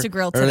have to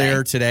grill today.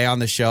 Earlier today on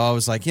the show, I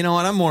was like, you know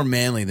what? I'm more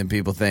manly than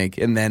people think.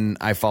 And then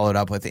I followed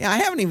up with, I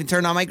haven't even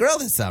turned on my grill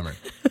this summer.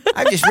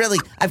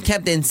 I've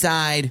kept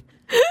inside,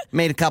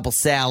 made a couple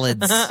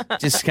salads,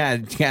 just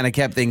kind of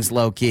kept things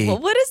low key. Well,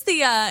 what is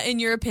in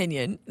your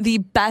opinion, the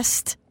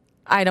best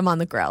item on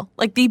the grill?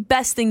 Like the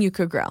best thing you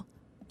could grill?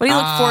 What do you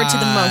look forward to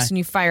the most when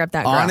you fire up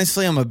that grill?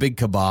 Honestly, I'm a big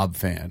kebab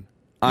fan.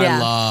 I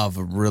love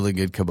a really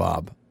good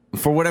kebab.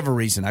 For whatever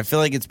reason. I feel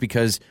like it's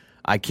because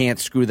I can't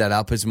screw that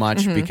up as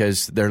much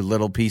because they're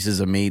little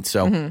pieces of meat.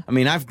 So, I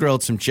mean, I've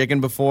grilled some chicken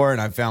before,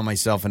 and I found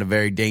myself in a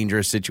very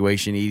dangerous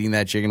situation eating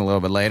that chicken a little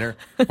bit later.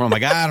 Where I'm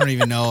like, I don't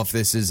even know if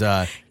this is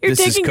You're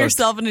taking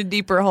yourself in a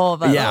deeper hole,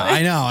 by the way.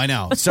 I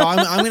know. So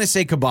I'm going to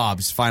say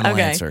kebabs, final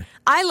answer.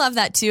 I love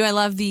that, too. I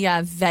love the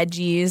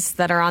veggies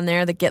that are on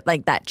there that get,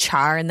 like, that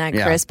char and that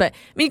crisp. But, I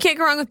mean, you can't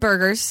go wrong with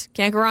burgers.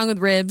 Can't go wrong with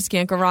ribs.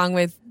 Can't go wrong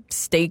with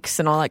steaks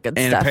and all that good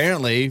stuff. And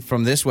apparently,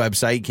 from this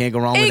website, you can't go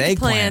wrong with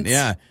eggplant.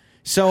 Yeah.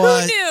 So,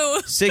 who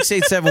knew?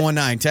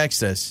 68719,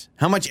 text us.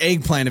 How much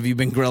eggplant have you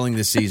been grilling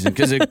this season?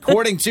 Because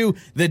according to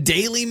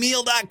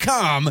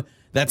thedailymeal.com,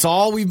 that's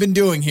all we've been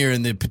doing here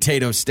in the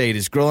potato state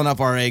is grilling up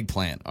our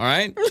eggplant. All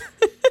right?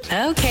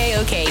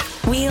 Okay.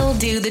 We'll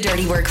do the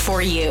dirty work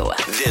for you.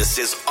 This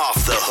is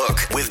Off the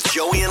Hook with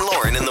Joey and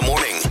Lauren in the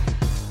morning.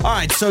 All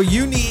right, so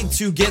you need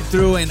to get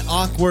through an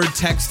awkward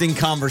texting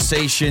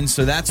conversation.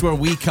 So that's where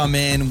we come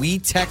in. We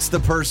text the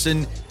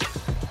person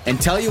and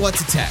tell you what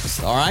to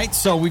text. All right,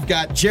 so we've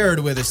got Jared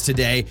with us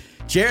today.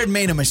 Jared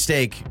made a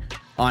mistake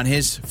on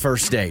his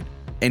first date,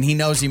 and he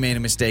knows he made a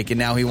mistake, and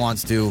now he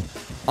wants to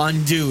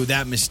undo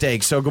that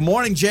mistake. So good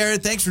morning,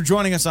 Jared. Thanks for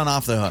joining us on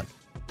Off the Hook.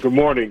 Good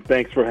morning.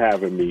 Thanks for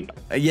having me.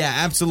 Yeah,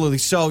 absolutely.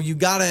 So you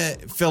got to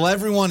fill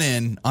everyone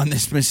in on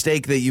this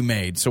mistake that you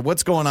made. So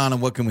what's going on, and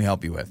what can we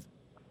help you with?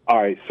 All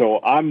right, so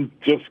I'm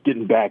just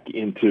getting back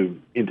into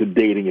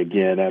dating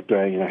again after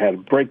I had a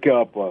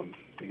breakup, I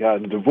got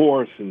a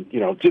divorce, and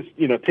just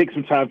take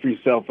some time for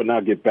yourself, and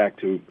now get back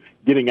to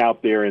getting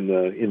out there in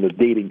the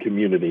dating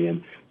community.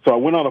 And so I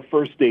went on a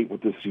first date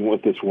with this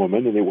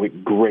woman, and it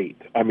went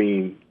great. I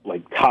mean,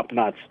 like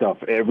top-notch stuff.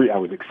 I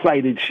was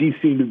excited. She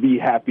seemed to be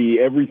happy.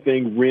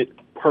 Everything went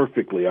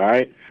perfectly. All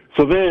right.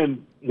 So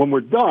then when we're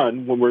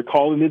done, when we're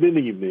calling it an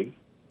evening,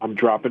 I'm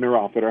dropping her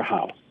off at her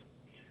house.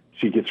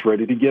 She gets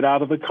ready to get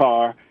out of the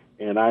car,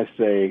 and I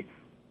say,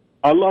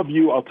 I love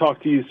you. I'll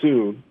talk to you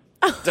soon.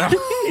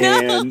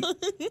 And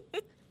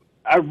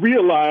I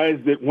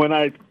realized that when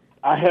I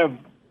have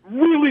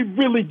really,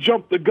 really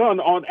jumped the gun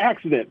on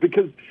accident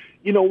because,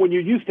 when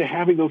you're used to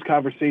having those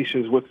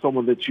conversations with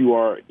someone that you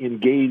are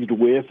engaged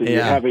with and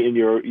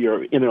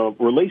you're in a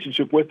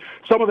relationship with,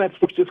 some of that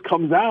stuff just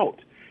comes out.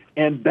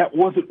 And that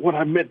wasn't what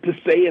I meant to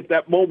say at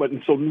that moment.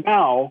 And so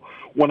now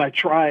when I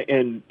try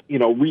and,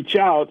 reach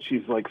out,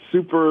 she's like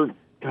super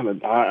kind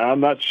of, I'm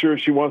not sure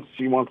she's not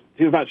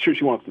sure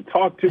she wants to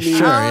talk to me.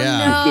 Sure,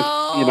 yeah.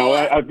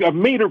 Just, I've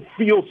made her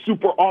feel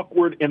super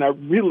awkward, and I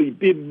really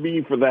didn't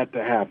mean for that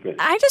to happen.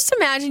 I just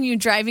imagine you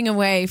driving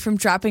away from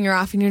dropping her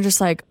off, and you're just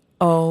like,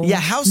 oh,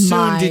 yeah. How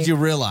soon did you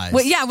realize?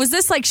 Well, yeah, was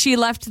this like she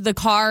left the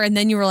car, and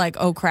then you were like,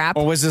 oh, crap?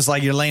 Or was this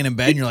like you're laying in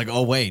bed, and you're like,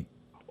 oh, wait.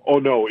 Oh,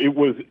 no, it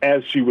was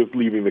as she was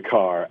leaving the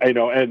car,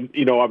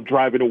 I'm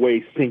driving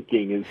away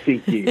thinking,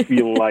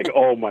 feeling like,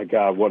 oh, my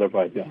God, what have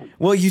I done?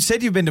 Well, you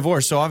said you've been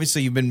divorced, so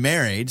obviously you've been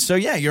married. So,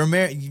 yeah, you're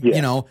married.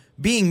 Yeah.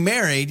 Being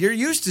married, you're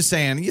used to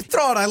saying, you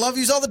throw out I love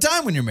yous all the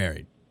time when you're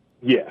married.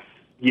 Yes.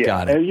 Yeah.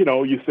 Got it. And,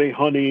 you say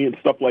honey and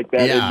stuff like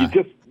that. Yeah. And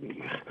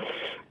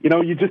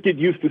you just get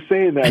used to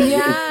saying that.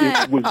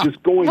 Yeah. It was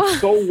just going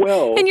so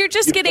well. And you're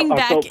just getting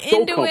back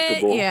into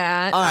it.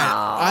 Yeah. All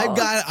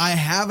right. I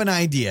have an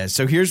idea.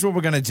 So here's what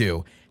we're going to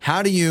do.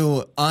 How do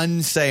you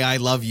unsay I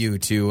love you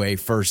to a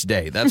first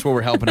date? That's what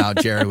we're helping out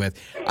Jared with.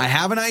 I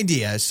have an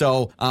idea.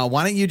 So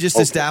why don't you just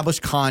establish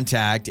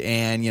contact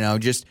and,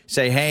 just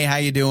say, hey, how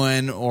you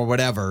doing or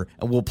whatever.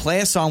 And we'll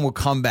play a song. We'll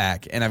come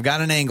back. And I've got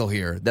an angle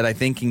here that I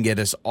think can get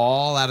us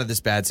all out of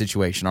this bad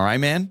situation. All right,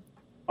 man?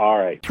 All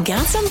right.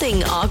 Got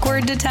something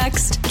awkward to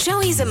text?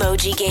 Joey's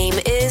emoji game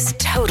is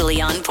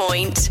totally on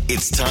point.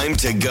 It's time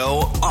to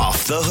go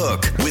off the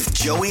hook with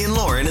Joey and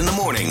Lauren in the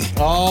morning.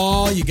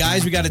 Oh, you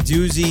guys, we got a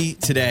doozy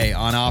today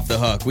on Off the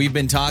Hook. We've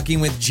been talking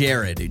with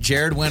Jared.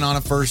 Jared went on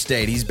a first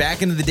date. He's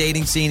back into the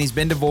dating scene. He's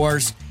been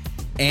divorced.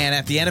 And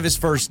at the end of his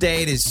first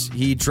date,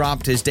 he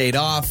dropped his date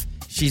off.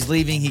 She's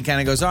leaving. He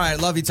kind of goes, all right,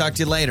 love you, talk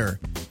to you later.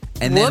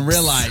 And then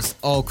realized,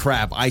 oh,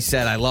 crap, I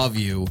said I love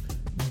you.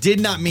 Did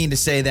not mean to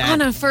say that.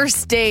 On a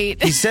first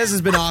date. He says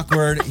it's been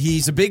awkward.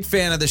 He's a big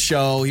fan of the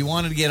show. He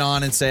wanted to get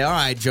on and say, all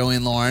right, Joey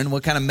and Lauren,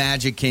 what kind of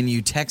magic can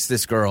you text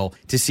this girl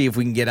to see if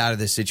we can get out of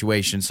this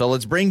situation? So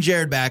let's bring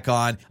Jared back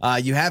on.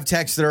 You have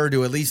texted her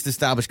to at least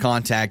establish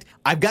contact.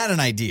 I've got an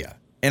idea.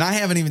 And I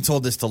haven't even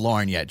told this to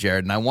Lauren yet,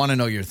 Jared, and I want to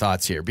know your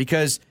thoughts here.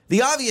 Because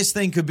the obvious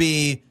thing could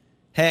be,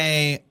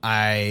 hey,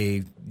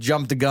 I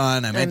jumped the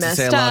gun. I meant to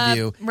say I love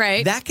you.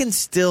 Right. That can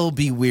still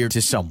be weird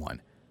to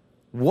someone.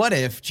 What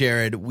if,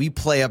 Jared, we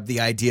play up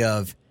the idea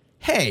of,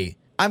 hey,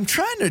 I'm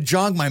trying to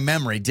jog my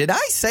memory. Did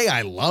I say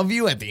I love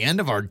you at the end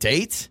of our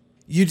date?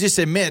 You just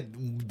admit,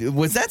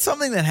 was that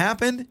something that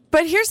happened?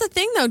 But here's the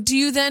thing, though. Do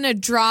you then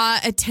draw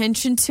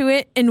attention to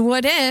it? And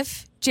what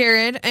if,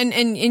 Jared, and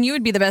you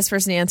would be the best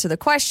person to answer the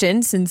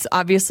question since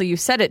obviously you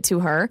said it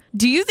to her.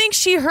 Do you think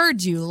she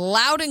heard you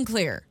loud and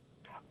clear?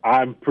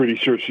 I'm pretty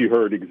sure she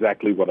heard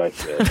exactly what I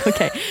said.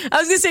 Okay. I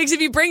was going to say, because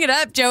if you bring it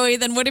up, Joey,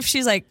 then what if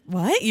she's like,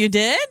 what? You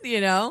did?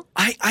 You know?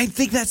 I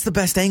think that's the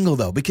best angle,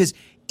 though, because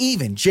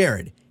even,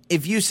 Jared,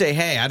 if you say,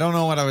 hey, I don't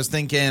know what I was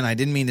thinking, I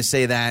didn't mean to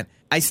say that,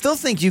 I still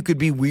think you could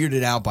be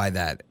weirded out by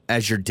that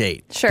as your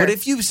date. Sure. But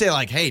if you say,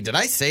 like, hey, did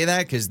I say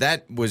that? Because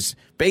that was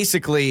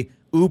basically,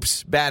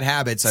 oops, bad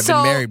habits. I've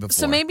been married before.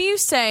 So maybe you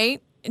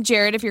say,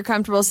 Jared, if you're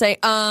comfortable, say, ...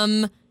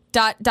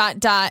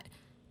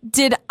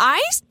 Did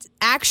I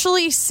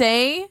actually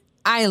say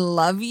I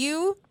love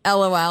you?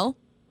 LOL.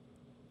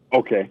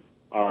 Okay.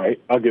 All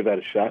right. I'll give that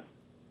a shot.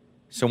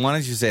 So why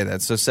don't you say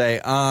that? So say, ...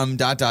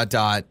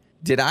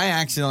 Did I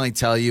accidentally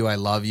tell you I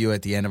love you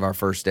at the end of our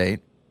first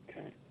date?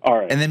 Okay. All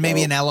right. And then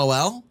maybe an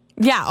LOL?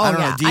 Yeah. Oh, I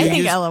don't know. yeah. I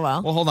think LOL.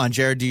 Well, hold on,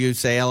 Jared. Do you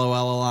say LOL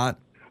a lot?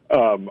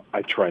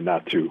 I try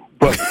not to.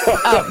 But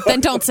then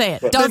don't say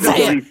it. Don't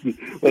say it.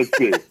 Let's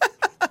see.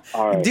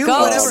 All right. Do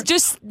Go. whatever.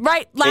 Just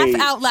laugh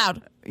out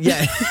loud.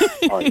 Yeah.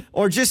 All right.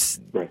 Or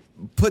just Right.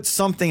 put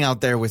something out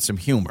there with some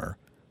humor.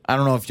 I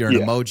don't know if you're an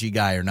emoji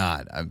guy or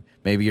not.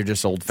 Maybe you're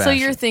just old-fashioned. So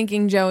you're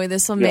thinking, Joey,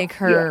 this will make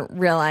her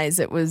realize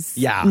it was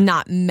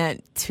not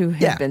meant to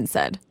have been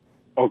said.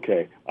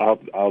 Okay. I'll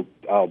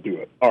do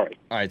it. All right.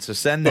 All right. So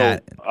send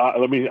that.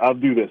 I'll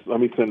do this.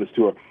 Let me send this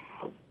to her.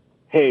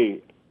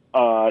 Hey, ...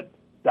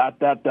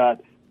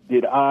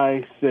 Did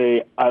I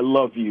say I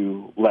love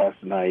you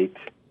last night?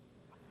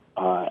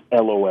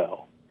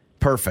 LOL.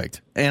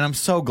 Perfect. And I'm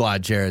so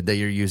glad, Jared, that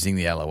you're using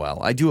the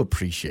LOL. I do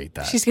appreciate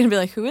that. She's going to be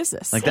like, who is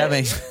this? Like, that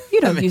makes...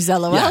 You don't use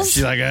LOLs. Yeah,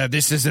 she's like,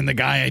 this isn't the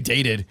guy I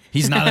dated.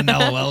 He's not an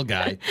LOL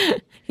guy.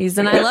 He's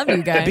an I love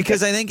you guy.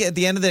 Because I think at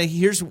the end of the day,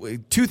 here's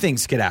two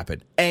things could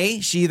happen. A,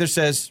 she either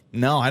says,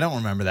 no, I don't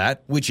remember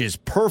that, which is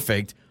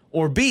perfect.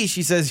 Or B,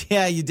 she says,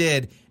 yeah, you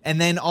did. And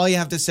then all you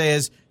have to say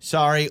is,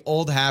 sorry,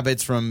 old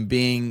habits from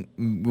being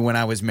when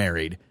I was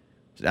married.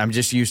 I'm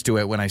just used to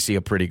it when I see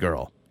a pretty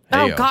girl.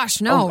 Oh, gosh,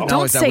 no.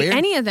 Don't say weird?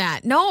 any of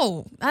that.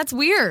 No, that's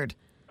weird.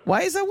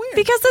 Why is that weird?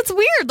 Because that's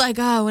weird. Like,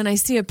 when I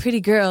see a pretty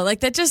girl.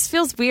 Like, that just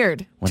feels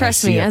weird.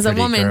 Trust me, as a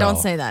woman, don't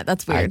say that.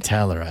 That's weird. I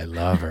tell her I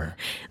love her.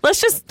 Let's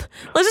just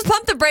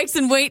pump the brakes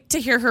and wait to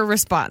hear her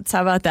response.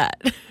 How about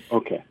that?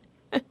 Okay.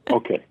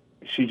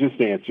 She just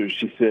answered.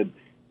 She said,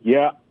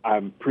 yeah,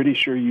 I'm pretty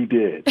sure you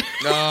did.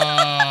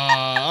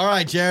 All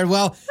right, Jared.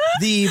 Well,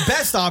 the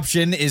best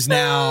option is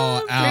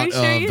now out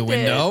of the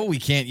window. We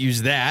can't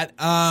use that.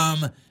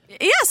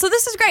 Yeah, so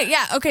this is great.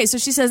 Yeah, okay, so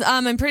she says,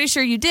 I'm pretty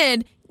sure you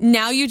did.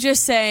 Now you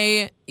just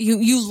say,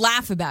 you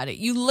laugh about it.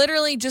 You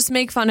literally just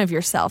make fun of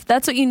yourself.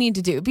 That's what you need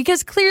to do.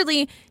 Because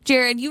clearly,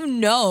 Jared, you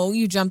know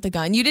you jumped the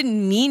gun. You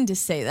didn't mean to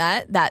say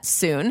that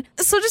soon.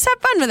 So just have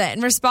fun with it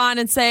and respond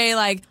and say,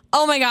 like,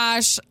 oh my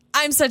gosh,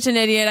 I'm such an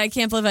idiot. I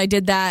can't believe I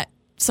did that.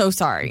 So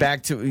sorry.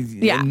 Back to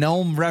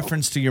no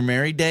reference to your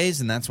married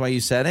days, and that's why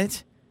you said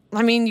it?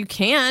 I mean, you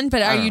can,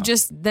 but are you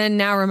just then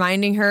now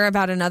reminding her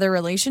about another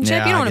relationship?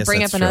 Yeah, you don't I want to guess bring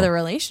that's up true. another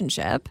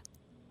relationship.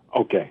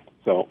 Okay,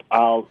 so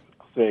I'll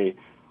say,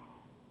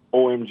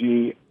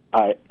 OMG,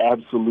 I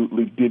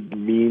absolutely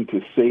didn't mean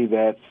to say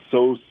that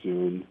so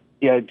soon.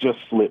 Yeah, it just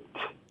slipped.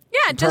 Yeah,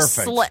 it just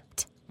Perfect.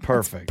 slipped.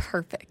 Perfect.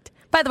 Perfect.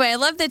 By the way, I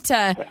love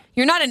that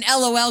you're not an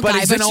LOL But guy,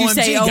 he's but an you OMG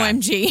say guy.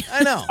 OMG.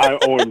 I know.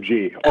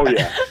 OMG. Oh,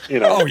 yeah.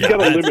 You know, you got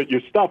to limit your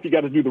stuff. You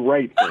got to do the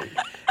right thing.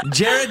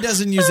 Jared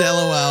doesn't use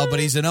LOL, but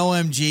he's an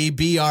OMG,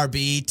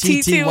 BRB,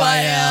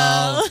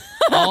 TTYL,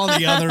 all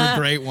the other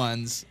great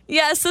ones.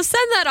 Yeah, so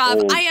send that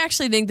off. I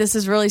actually think this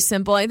is really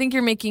simple. I think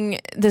you're making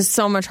this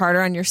so much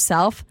harder on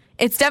yourself.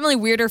 It's definitely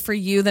weirder for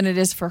you than it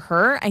is for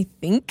her, I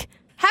think.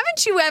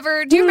 Haven't you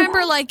ever, do you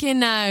remember like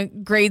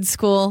in grade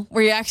school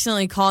where you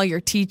accidentally call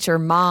your teacher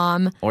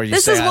mom? Or you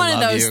this say, is "I one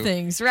of love those you."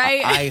 things,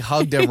 right? I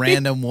hugged a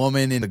random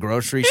woman in the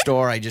grocery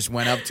store. I just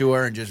went up to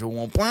her and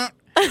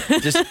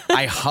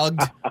I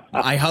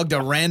hugged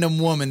a random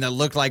woman that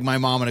looked like my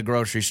mom in a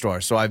grocery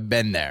store. So I've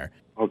been there.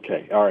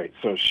 Okay, all right.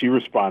 So she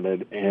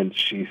responded, and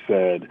she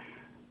said,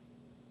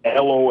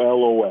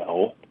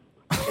 LOLOL.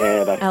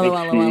 And I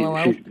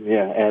think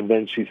and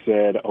then she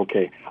said,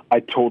 okay,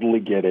 I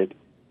totally get it.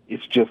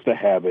 It's just a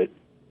habit.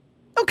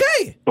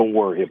 Okay. Don't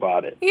worry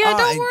about it. Yeah,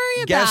 don't worry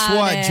about it. Guess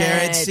what,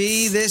 Jared?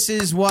 See, this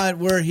is what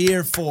we're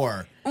here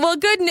for. Well,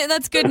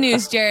 that's good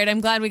news, Jared.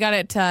 I'm glad we got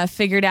it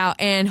figured out,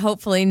 and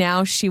hopefully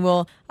now she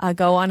will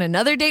go on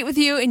another date with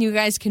you, and you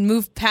guys can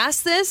move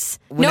past this.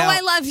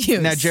 I love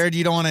you. Now, Jared,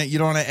 you don't want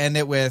to end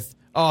it with,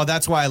 "Oh,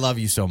 that's why I love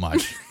you so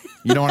much."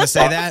 You don't want to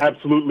say that?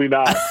 Absolutely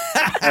not.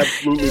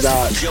 Absolutely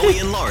not. Joey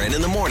and Lauren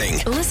in the morning.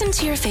 Listen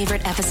to your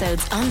favorite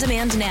episodes on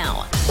demand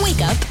now.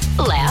 Wake up,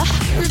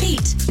 laugh,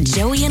 repeat.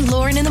 Joey and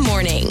Lauren in the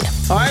morning.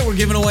 All right, we're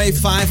giving away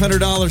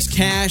 $500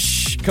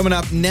 cash coming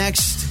up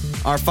next.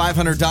 our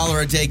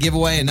 $500 a day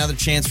giveaway. Another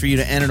chance for you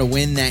to enter to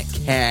win that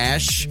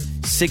cash.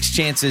 6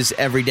 chances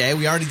every day.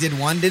 We already did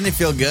one. Didn't it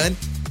feel good?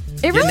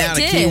 It really out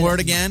did. a keyword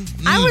again.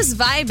 I was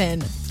vibing.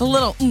 The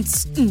little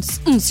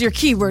your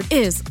keyword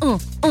is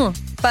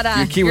But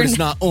your keyword is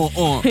not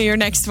Your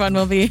next one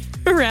will be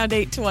around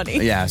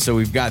 8:20. Yeah, so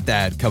we've got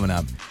that coming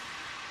up.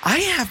 I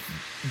have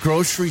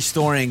grocery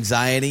store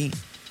anxiety.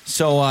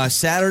 So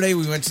Saturday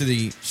we went to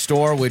the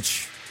store,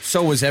 which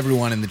so was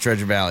everyone in the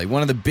Treasure Valley.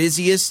 One of the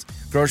busiest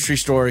grocery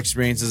store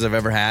experiences I've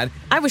ever had.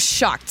 I was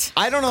shocked.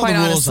 I don't know the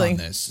rules on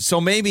this.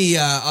 So maybe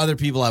other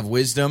people have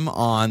wisdom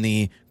on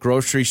the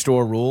grocery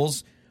store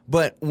rules.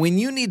 But when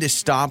you need to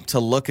stop to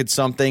look at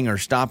something or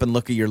stop and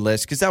look at your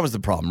list, because that was the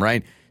problem,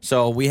 right?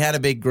 So we had a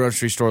big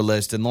grocery store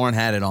list, and Lauren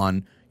had it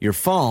on your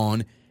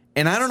phone.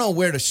 And I don't know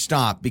where to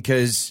stop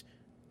because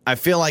I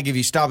feel like if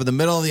you stop in the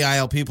middle of the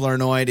aisle, people are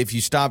annoyed. If you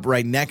stop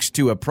right next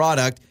to a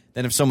product,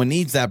 then if someone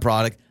needs that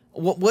product,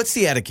 what's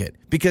the etiquette?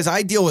 Because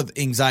I deal with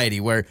anxiety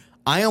where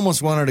I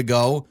almost wanted to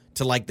go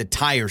to like the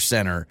tire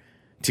center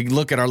to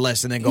look at our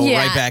list and then go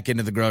right back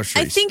into the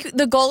groceries. I think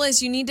the goal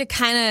is you need to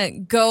kind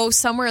of go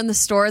somewhere in the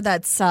store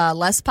that's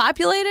less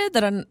populated,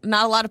 that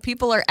not a lot of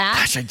people are at.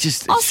 Gosh, I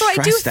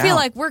do feel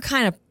like we're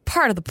kind of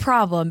part of the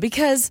problem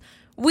because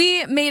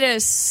we made a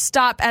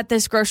stop at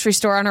this grocery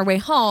store on our way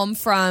home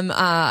from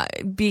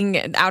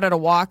being out at a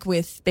walk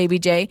with Baby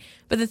Jay.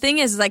 But the thing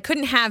is I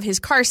couldn't have his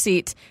car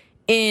seat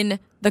in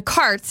the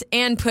cart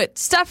and put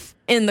stuff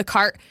in the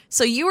cart.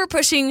 So you were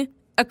pushing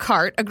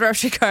a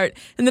grocery cart,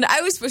 and then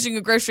I was pushing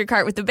a grocery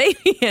cart with the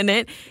baby in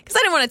it because I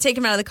didn't want to take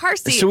him out of the car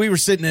seat. So we were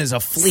sitting as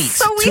a fleet.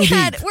 So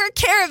we're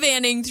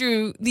caravanning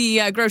through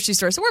the grocery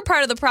store. So we're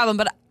part of the problem,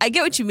 but I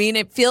get what you mean.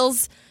 It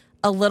feels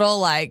a little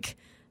like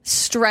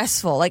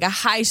stressful, like a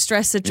high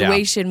stress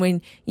situation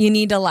when you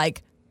need to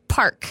like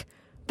park.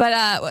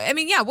 But,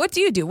 what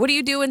do you do? What do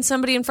you do when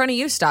somebody in front of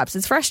you stops?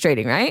 It's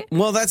frustrating, right?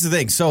 Well, that's the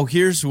thing. So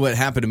here's what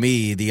happened to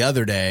me the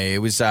other day. It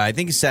was, I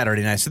think it's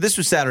Saturday night. So this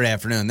was Saturday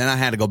afternoon. Then I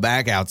had to go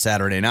back out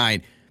Saturday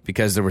night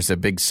because there was a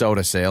big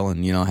soda sale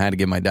and, I had to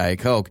get my Diet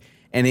Coke.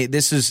 And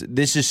this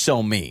is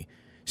so me.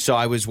 So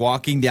I was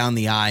walking down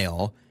the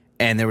aisle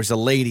and there was a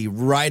lady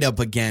right up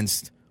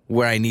against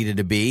where I needed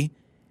to be.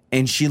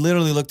 And she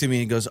literally looked at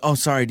me and goes, "Oh,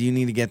 sorry, do you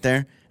need to get there?"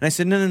 And I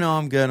said, No,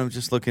 I'm good. I'm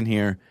just looking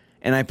here.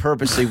 And I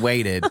purposely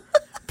waited.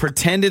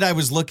 Pretended I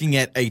was looking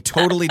at a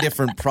totally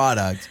different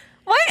product.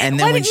 Why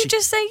didn't you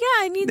just say,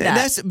 I need that?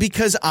 That's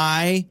because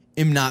I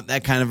am not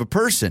that kind of a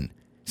person.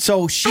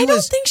 So I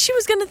don't think she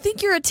was going to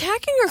think you're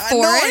attacking her for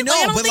it. I know,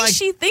 I don't think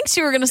she thinks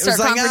you were going to start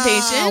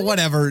confrontation.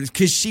 Whatever,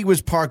 because she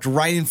was parked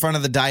right in front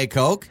of the Diet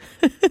Coke.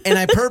 And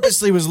I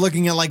purposely was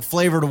looking at like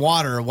flavored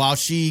water while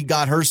she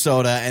got her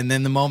soda. And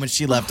then the moment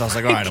she left, I was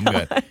like, all right, I'm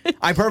good.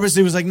 I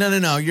purposely was like,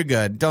 no, you're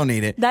good. Don't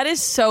need it. That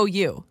is so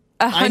you.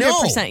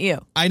 100% you.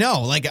 I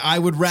know. Like, I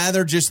would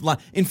rather just...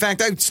 In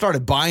fact, I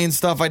started buying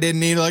stuff I didn't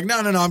need. Like, no,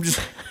 I'm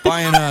just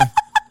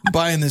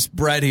buying this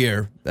bread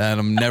here that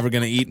I'm never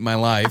going to eat in my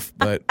life.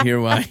 But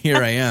here I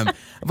am.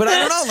 But I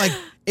don't know. Like,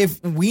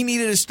 if we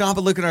needed to stop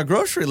and look at our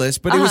grocery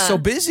list, but it was so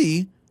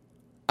busy,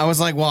 I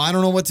was like, well, I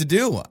don't know what to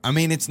do. I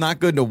mean, it's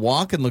not good to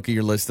walk and look at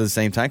your list at the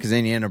same time because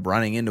then you end up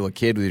running into a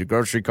kid with your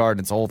grocery cart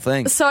and it's a whole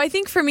thing. So I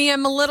think for me,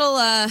 I'm a little...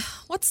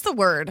 what's the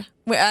word?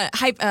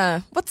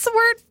 What's the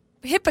word?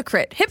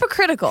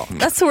 Hypocritical.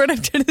 That's the word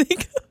I'm trying to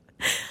think of.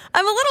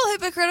 I'm a little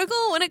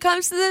hypocritical when it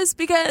comes to this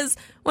because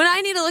when I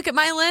need to look at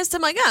my list,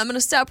 I'm like, I'm going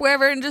to stop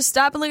wherever and just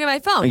stop and look at my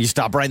phone. You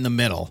stop right in the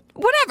middle.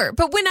 Whatever.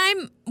 But when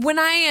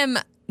I am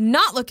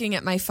not looking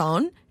at my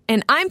phone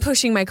and I'm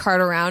pushing my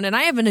cart around and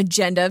I have an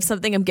agenda of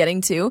something I'm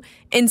getting to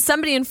and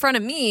somebody in front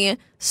of me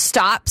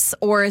stops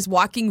or is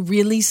walking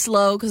really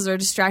slow because they're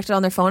distracted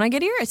on their phone, I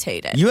get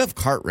irritated. You have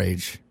cart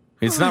rage.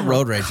 It's not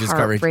road rage, it's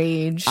cart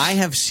rage. I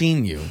have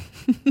seen you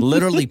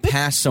literally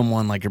pass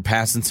someone like you're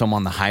passing someone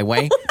on the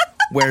highway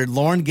where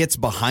Lauren gets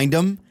behind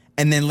them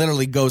and then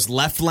literally goes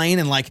left lane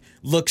and like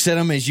looks at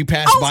them as you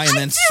pass by and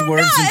then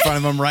swerves in front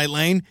of them right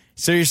lane.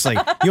 Seriously,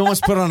 you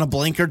almost put on a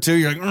blinker too.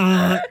 You're like,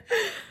 No,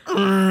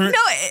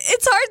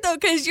 it's hard though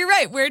because you're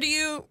right. Where do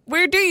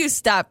you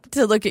stop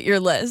to look at your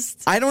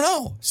list? I don't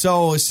know.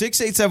 So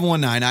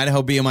 68719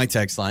 Idaho BMI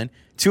text line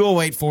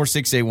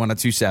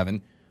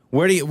 208-468-1027.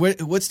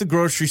 What's the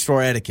grocery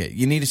store etiquette?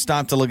 You need to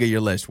stop to look at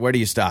your list. Where do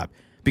you stop?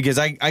 Because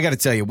I got to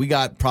tell you, we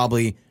got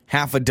probably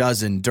half a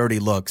dozen dirty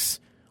looks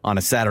on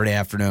a Saturday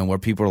afternoon where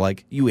people are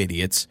like, "You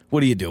idiots,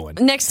 what are you doing?"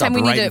 Next time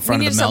we need to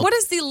stop. What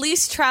is the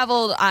least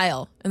traveled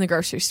aisle in the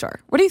grocery store?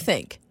 What do you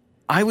think?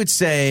 I would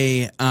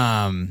say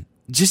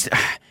just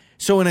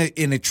so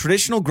in a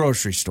traditional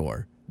grocery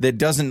store that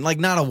doesn't like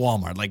not a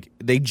Walmart, like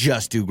they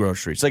just do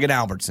groceries, like an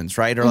Albertsons,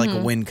 right, or like a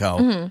Winco.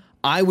 Mm-hmm.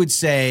 I would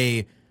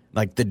say.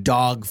 Like the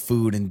dog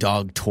food and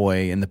dog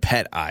toy and the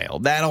pet aisle.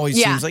 That always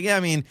seems like, I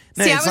mean...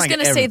 See, I was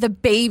going to say the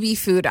baby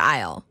food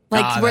aisle.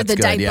 Like where the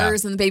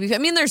diapers and the baby food... I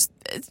mean, there's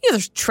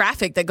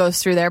traffic that goes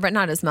through there, but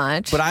not as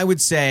much. But I would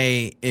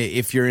say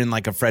if you're in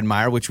like a Fred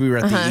Meyer, which we were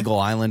at the Eagle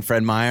Island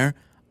Fred Meyer,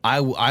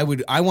 I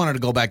wanted to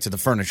go back to the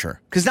furniture.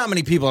 Because not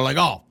many people are like,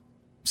 oh,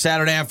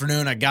 Saturday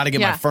afternoon, I got to get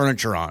my Yeah.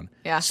 furniture on.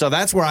 Yeah. So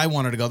that's where I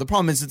wanted to go. The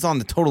problem is it's on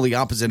the totally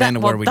opposite end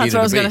of where we that's needed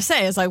what I was to be. going to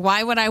say. Is like,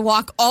 why would I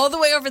walk all the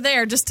way over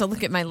there just to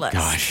look at my list?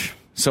 Gosh.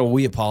 So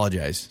we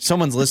apologize.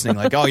 Someone's listening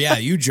like, oh, yeah,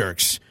 you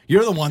jerks.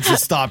 You're the ones that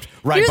stopped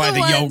right You're by the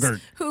ones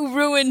yogurt. who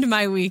ruined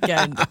my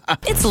weekend.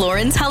 It's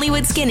Lauren's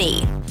Hollywood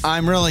Skinny.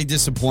 I'm really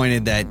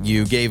disappointed that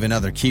you gave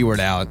another keyword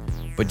out,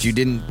 but you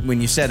didn't, when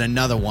you said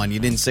another one, you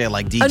didn't say it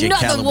like DJ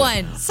Another Caliber.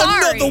 one.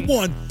 Sorry. Another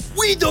one.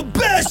 We the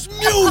best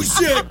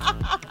music.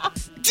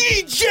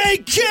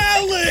 DJ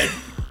Khaled.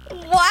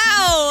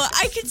 Wow.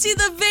 I could see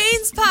the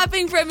veins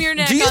popping from your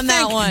neck Do you on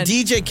that think one.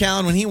 DJ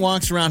Khaled, when he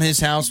walks around his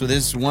house with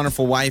his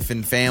wonderful wife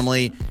and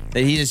family,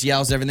 that he just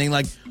yells everything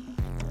like,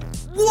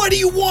 what do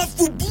you want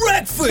for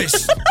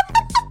breakfast?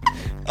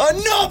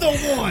 Another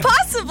one.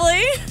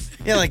 Possibly.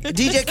 Yeah, like,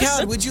 DJ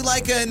Khaled, would you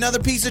like another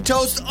piece of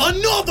toast?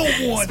 Another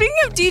one. Speaking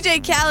of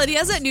DJ Khaled, he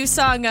has that new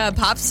song,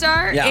 Pop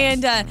Star. Yeah.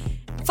 And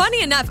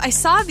funny enough, I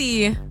saw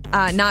the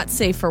Not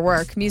Safe for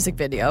Work music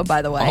video,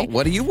 by the way. Oh,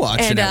 what are you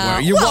watching And, at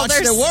work? You're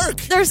watching there's- at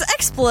work. There's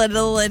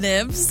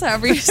expletives,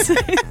 however you say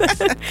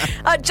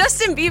that.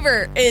 Justin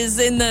Bieber is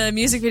in the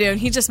music video, and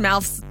he just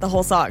mouths the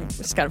whole song, which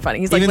is kind of funny.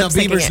 He's like Even though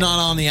lip-syncing Bieber's it. not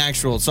on the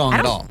actual song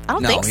at all. I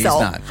don't No, think he's so.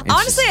 not. It's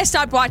Honestly, just- I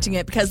stopped watching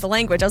it because the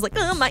language. I was like,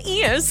 oh, my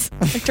ears.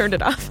 I turned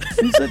it off.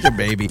 he's such a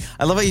baby.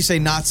 I love how you say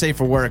not safe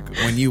for work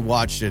when you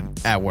watched it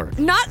at work.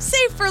 Not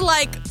safe for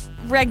like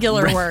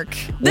regular work.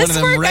 One This of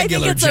them work, I think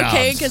regular it's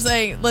okay jobs. because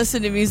I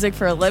listen to music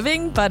for a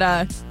living, but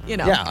you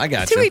know, Yeah, I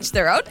gotcha. to each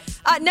their own.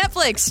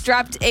 Netflix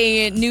dropped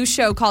a new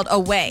show called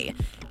Away,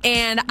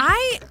 and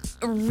I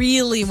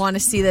really want to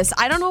see this.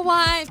 I don't know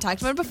why. I've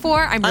talked about it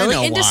before. I'm I really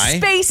know into why.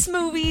 space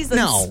movies and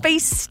No.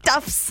 space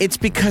stuffs. It's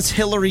because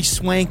Hilary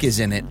Swank is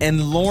in it,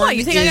 and Lauren Why,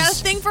 you think I got a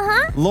thing for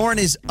her? Lauren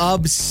is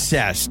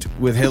obsessed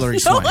with Hilary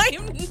No, Swank.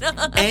 I'm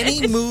not.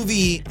 Any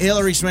movie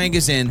Hilary Swank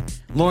is in,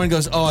 Lauren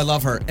goes, oh, I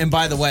love her. And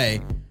by the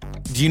way,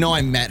 do you know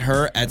I met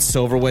her at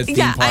Silverwood Theme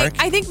Yeah, Park?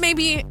 I think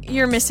maybe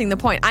you're missing the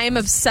point. I am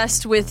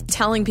obsessed with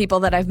telling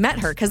people that I've met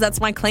her because that's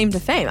my claim to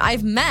fame.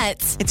 I've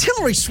met. It's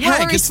Hilary Swank.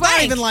 Hilary It's not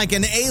Swank. even like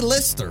an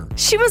A-lister.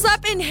 She was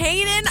up in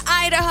Hayden,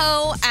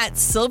 Idaho at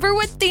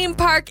Silverwood Theme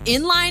Park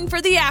in line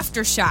for the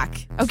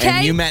Aftershock. Okay?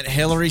 And you met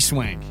Hilary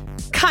Swank.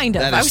 Kind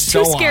of. That I is was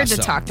too so scared to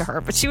awesome. talk to her,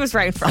 but she was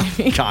right in front of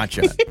me.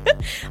 Gotcha.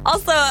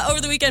 Also,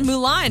 over the weekend,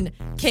 Mulan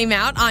came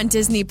out on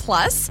Disney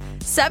Plus.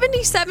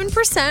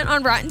 77%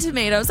 on Rotten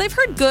Tomatoes. I've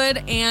heard good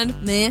and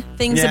meh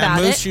things Yeah,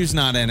 about it. Mushu's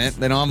not in it.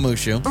 They don't have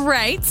Mushu.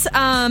 Right.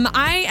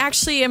 I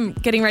actually am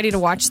getting ready to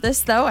watch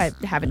this, though. I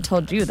haven't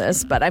told you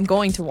this, but I'm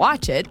going to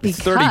watch it because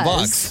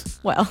 $30.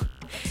 Well,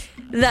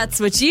 that's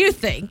what you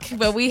think.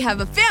 But we have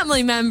a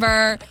family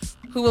member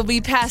who will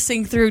be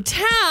passing through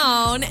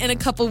town in a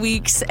couple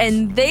weeks,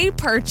 and they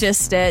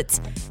purchased it,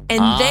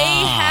 and they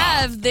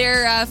have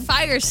their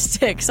Fire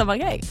Sticks. I'm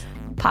like, hey,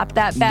 pop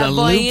that bad The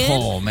boy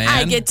loophole, in. man.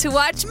 I get to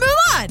watch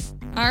Mulan.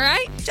 All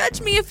right?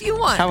 Judge me if you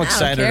want. I How don't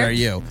excited care. are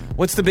you?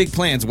 What's the big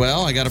plans?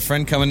 Well, I got a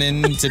friend coming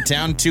into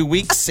town 2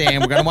 weeks, and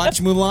we're going to watch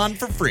Mulan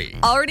for free.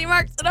 Already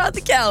marked it on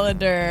the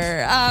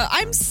calendar.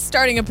 I'm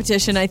starting a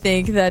petition, I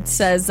think, that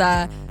says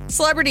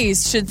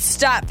celebrities should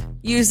stop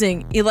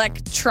using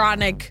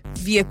electronic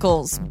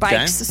vehicles,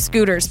 bikes,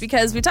 scooters,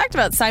 because we talked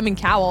about Simon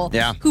Cowell,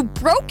 Yeah. who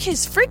broke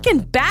his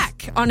freaking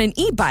back on an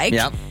e-bike.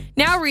 Yep.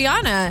 Now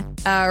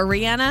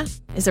Rihanna,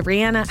 is it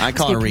Rihanna? I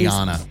call her Confused.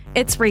 Rihanna.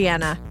 It's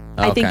Rihanna.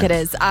 I think Okay. it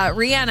is.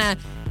 Rihanna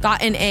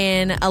got in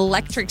an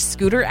electric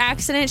scooter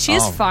accident. She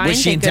is fine, Was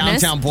she in thank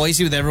goodness. downtown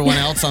Boise with everyone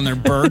else on their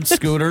bird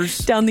scooters?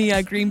 Down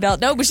the green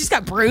belt. No, but she's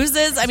got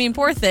bruises. I mean,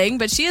 poor thing,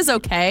 but she is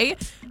okay.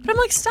 But I'm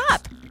like,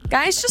 stop.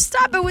 Guys, just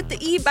stop it with the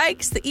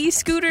e-bikes, the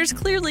e-scooters.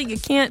 Clearly, you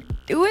can't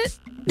do it.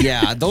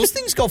 Yeah, those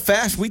things go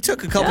fast. We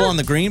took a couple Yeah. on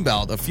the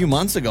Greenbelt a few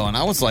months ago, and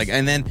I was like,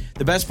 and then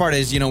the best part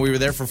is, we were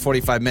there for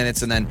 45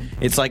 minutes, and then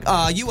it's like,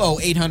 you owe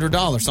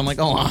 $800. So I'm like,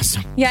 oh,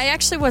 awesome. Yeah, I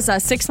actually was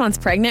 6 months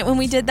pregnant when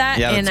we did that,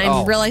 Yeah, and that's-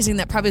 I'm realizing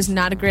that probably was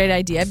not a great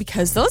idea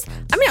because I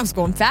was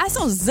going fast.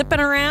 I was zipping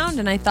around,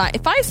 and I thought,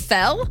 if I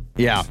fell,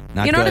 Yeah,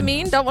 not you know what I good.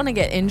 mean? Don't want to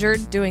get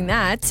injured doing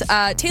that.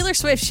 Taylor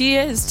Swift, she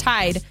has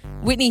tied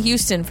Whitney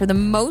Houston for the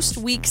most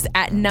weeks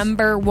at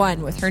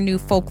 #1 with her new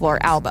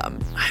Folklore album.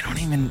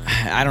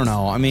 I don't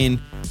know. I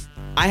mean,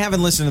 I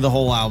haven't listened to the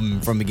whole album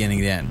from beginning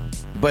to end,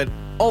 but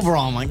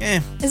overall, I'm like,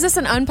 Is this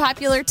an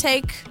unpopular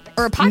take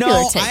or a popular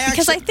No, take?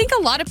 Because I think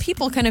a lot of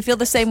people kind of feel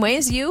the same way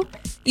as you.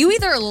 You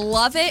either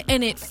love it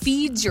and it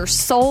feeds your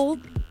soul,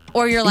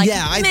 or you're like,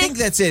 yeah, I meh. think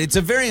that's it. It's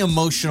a very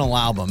emotional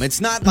album.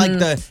 It's not like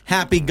the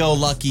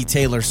happy-go-lucky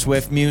Taylor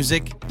Swift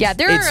music. Yeah,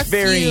 there it's are a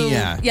very, few.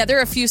 yeah. There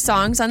are a few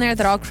songs on there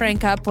that I'll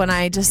crank up when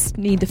I just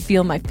need to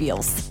feel my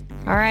feels.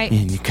 All right,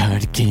 In your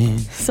cardigan.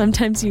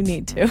 sometimes you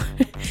need to,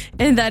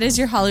 and that is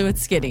your Hollywood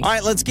Skinny. All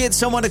right, let's get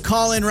someone to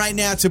call in right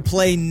now to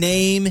play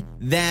Name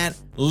That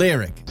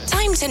Lyric.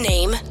 Time to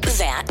name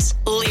that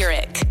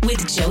lyric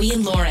with Joey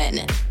and Lauren.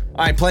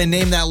 All right, play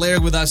Name That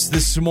Lyric with us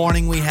this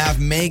morning. We have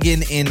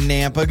Megan in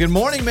Nampa. Good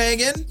morning,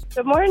 Megan.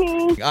 Good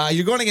morning.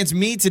 You're going against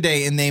me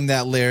today in Name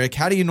That Lyric.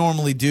 How do you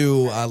normally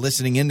do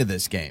listening into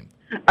this game?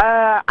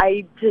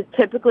 I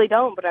typically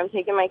don't, but I'm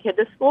taking my kid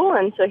to school,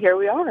 and so here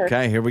we are.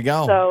 Okay, here we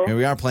go. So, here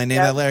we are playing Name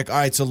That Lyric. All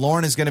right, so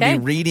Lauren is going to Okay.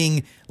 be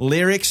reading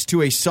lyrics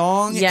to a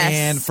song, Yes.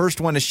 and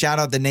first one to shout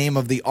out the name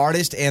of the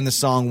artist and the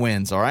song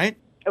wins, all right?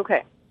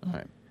 Okay.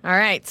 All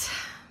right.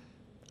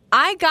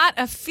 I got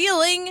a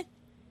feeling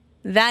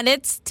that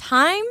it's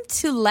time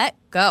to let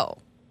go.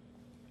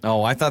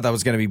 Oh, I thought that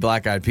was going to be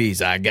Black Eyed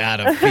Peas. I got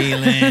a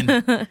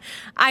feeling.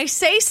 I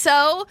say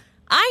so.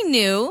 I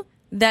knew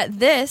that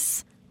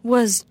this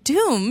was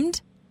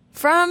doomed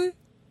from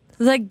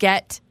the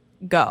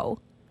get-go.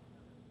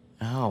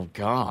 Oh,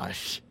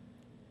 gosh.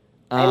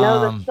 I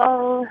know the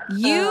song.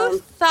 You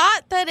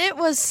thought that it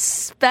was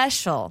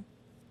special.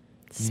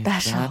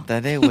 Special. Thought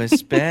that it was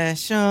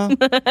special.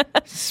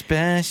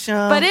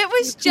 Special. But it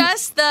was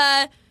just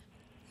the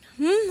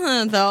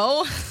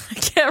though. I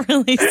can't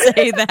really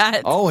say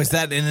that. Oh, is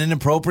that an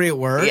inappropriate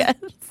word? Yes.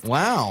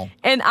 Wow.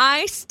 And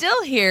I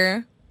still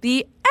hear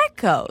the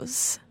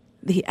echoes.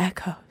 The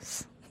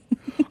echoes.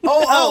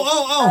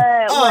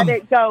 Let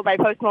It Go by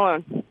Post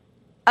Malone.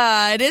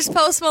 It is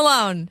Post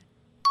Malone.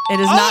 It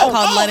is not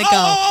called Let It Go.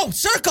 Oh,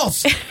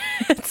 circles.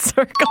 It's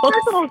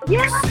Circles.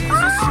 Yeah.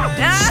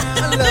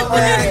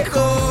 Let it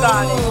go.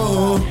 Got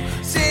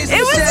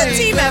It was a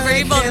team effort.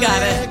 You both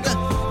got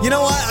it. You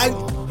know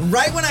what?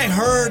 Right when I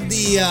heard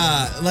the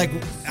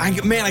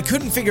I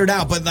couldn't figure it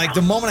out, but like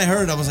the moment I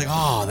heard it, I was like,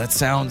 oh, that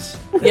sounds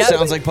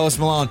like Post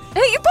Malone.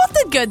 Hey, you both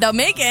did good though,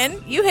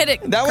 Megan. You hit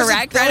it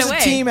correct that right was away.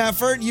 a team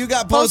effort. You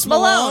got Post Post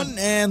Malone. Malone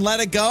and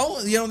Let It Go.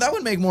 You know, that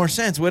would make more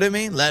sense, would it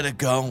mean? Let it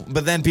go.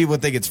 But then people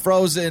would think it's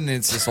Frozen and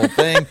it's this whole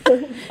thing.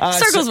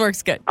 Circles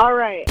works good. All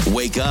right.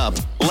 Wake up,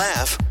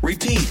 laugh,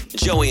 repeat.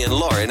 Joey and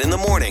Lauren in the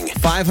morning.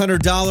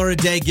 $500 a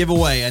day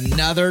giveaway.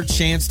 Another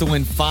chance to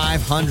win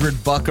 500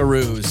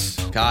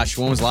 buckaroos. Gosh,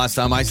 when was the last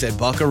time I said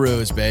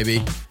buckaroos,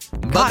 baby?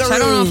 Gosh, I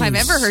don't know if I've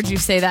ever heard you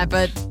say that,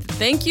 but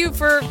thank you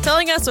for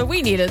telling us what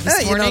we needed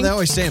this morning. You know, they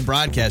always say in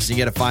broadcasts, you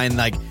got to find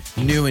like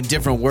new and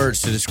different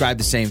words to describe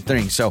the same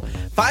thing. So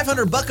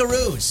 500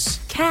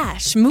 buckaroos.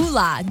 Cash,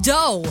 moolah,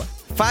 dough,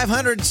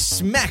 500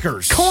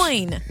 smackers.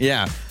 coin.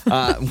 Yeah.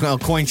 Well,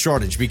 coin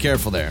shortage. Be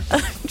careful there.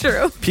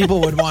 True.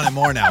 People would want it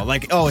more now.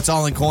 Like, oh, it's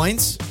all in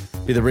coins?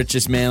 Be the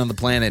richest man on the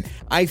planet.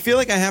 I feel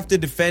like I have to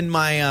defend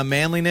my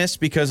manliness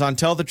because on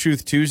Tell the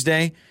Truth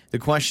Tuesday, the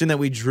question that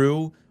we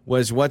drew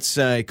was what's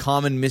a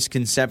common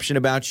misconception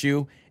about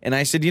you? And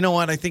I said, you know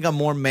what? I think I'm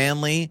more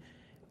manly.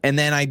 And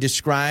then I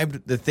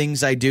described the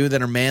things I do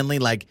that are manly,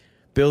 like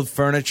build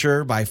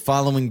furniture by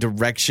following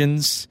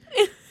directions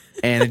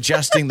and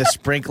adjusting the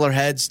sprinkler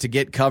heads to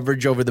get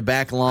coverage over the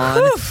back lawn.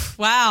 Oof,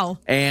 wow.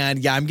 And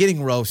yeah, I'm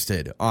getting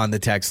roasted on the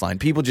text line.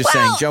 People just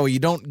saying, Joey, you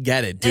don't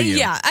get it, do you?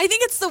 Yeah, I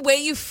think it's the way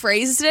you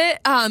phrased it.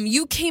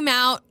 You came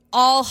out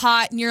all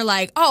hot and you're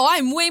like, oh,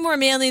 I'm way more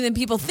manly than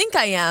people think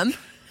I am.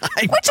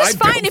 Which is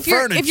fine if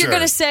you're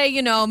going to say,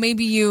 you know,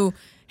 maybe you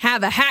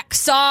have a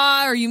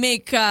hacksaw or you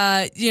make,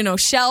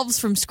 shelves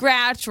from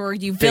scratch or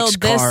you build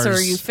this or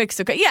you fix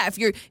a car. Yeah, if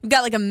you've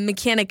got like a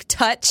mechanic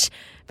touch.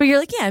 But you're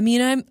like, yeah, I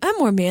mean, I'm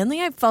more manly.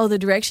 I followed the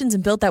directions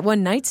and built that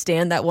one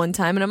nightstand that one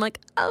time. And I'm like,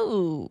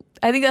 oh,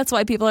 I think that's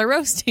why people are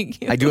roasting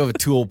you. I do have a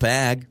tool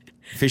bag.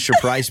 Fisher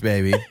Price,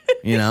 baby.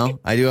 You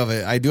know, I do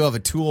have a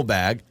tool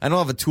bag. I don't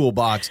have a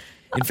toolbox.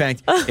 In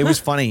fact, it was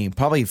funny.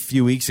 Probably a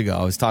few weeks ago,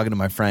 I was talking to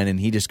my friend, and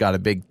he just got a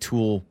big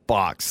tool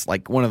box,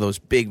 like one of those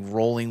big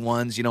rolling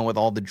ones, you know, with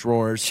all the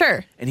drawers.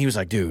 Sure. And he was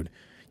like, dude,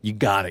 you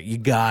got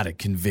to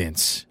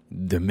convince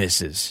the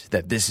missus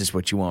that this is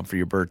what you want for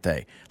your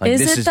birthday. Like,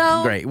 this is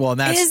though? great. Well,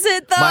 Is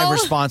it though? My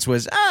response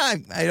was,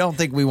 I don't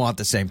think we want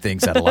the same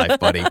things out of life,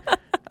 buddy.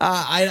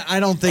 I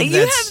don't think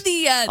that's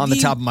you have on the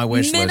top of my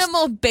wish list.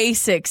 Minimal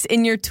basics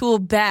in your tool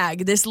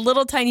bag. This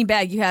little tiny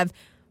bag. You have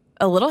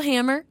a little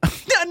hammer.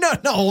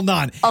 No, hold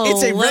on.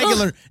 It's a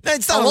regular. No,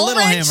 it's not a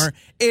little hammer.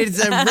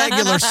 It's a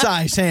regular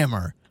size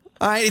hammer.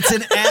 All right, it's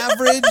an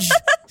average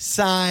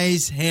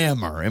size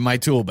hammer in my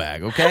tool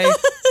bag. Okay,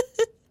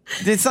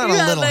 it's not a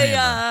little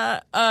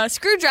hammer. A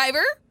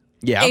screwdriver.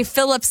 Yeah, a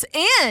Phillips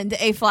and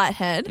a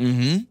flathead.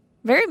 Mm-hmm.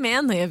 Very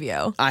manly of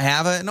you. I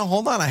have a no.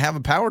 Hold on, I have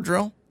a power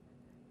drill.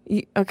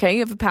 You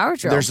have a power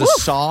drill. There's a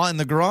saw in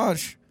the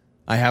garage.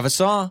 I have a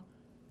saw,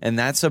 and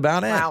that's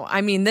about it. Wow.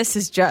 I mean, this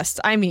is just.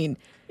 I mean.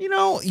 You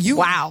know,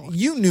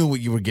 you knew what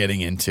you were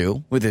getting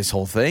into with this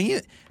whole thing.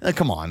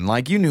 Come on,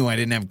 like you knew I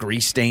didn't have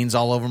grease stains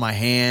all over my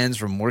hands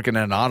from working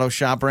at an auto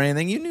shop or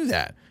anything. You knew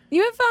that.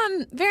 You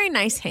have very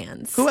nice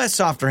hands. Who has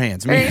softer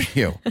hands? Me or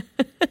you?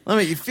 Let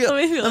me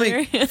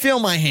feel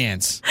my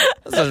hands.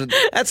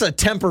 That's a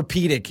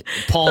Tempur-Pedic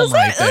palm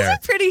right there. Those are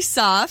pretty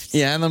soft.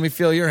 Yeah, and let me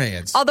feel your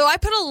hands. Although I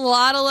put a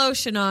lot of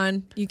lotion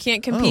on. You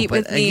can't compete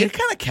with me. You're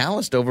kind of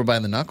calloused over by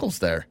the knuckles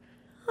there.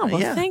 Oh,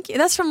 well, thank you.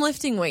 That's from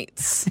lifting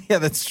weights. Yeah,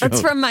 that's true.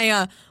 That's from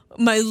my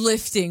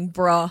lifting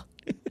bra.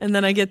 And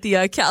then I get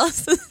the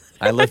calluses.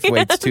 I lift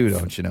weights too,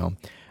 don't you know?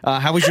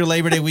 How was your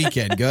Labor Day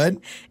weekend? Good?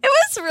 It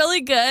was really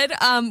good.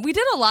 We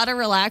did a lot of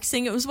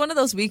relaxing. It was one of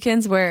those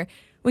weekends where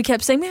we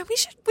kept saying, man, we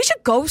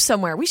should go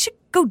somewhere. We should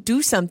go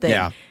do something.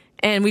 Yeah.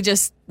 And we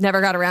just never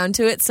got around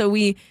to it. So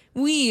we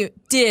we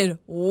did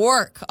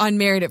work on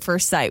Married at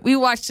First Sight. We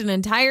watched an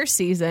entire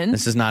season.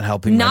 This is not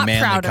helping my Not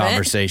manly proud of it.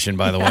 conversation,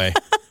 by the way.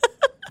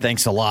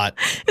 Thanks a lot.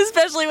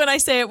 Especially when I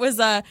say it was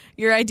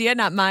your idea,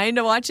 not mine,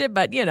 to watch it.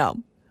 But,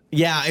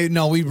 Yeah,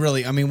 no, we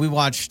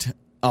watched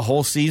a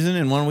whole season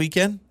in one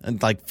weekend,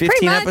 and like 15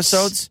 Pretty much.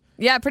 episodes.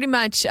 Yeah, pretty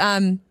much.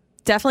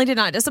 Definitely did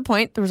not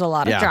disappoint. There was a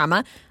lot of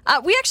drama.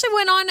 We actually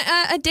went on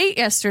a date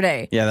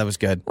yesterday. Yeah, that was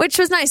good. Which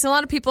was nice. A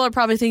lot of people are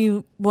probably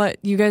thinking, what,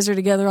 you guys are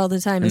together all the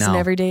time? Is an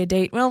everyday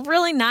date? Well,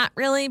 really not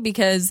really,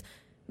 because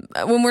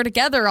when we're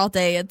together all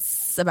day,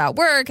 it's about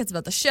work, it's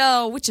about the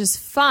show, which is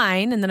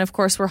fine. And then, of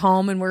course, we're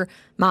home and we're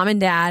mom and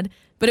dad.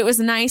 But it was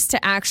nice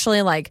to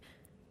actually,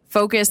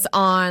 focus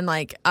on,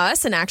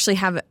 us and actually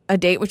have a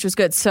date, which was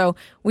good. So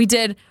we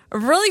did a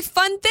really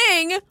fun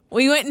thing.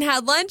 We went and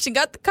had lunch and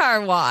got the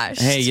car washed.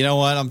 Hey, you know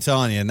what? I'm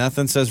telling you,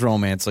 nothing says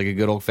romance like a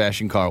good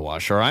old-fashioned car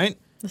wash, all right?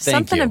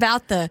 Something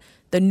about the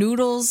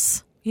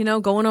noodles,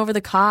 going over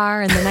the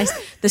car and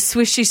the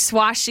swishy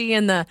swashy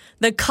and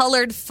the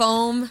colored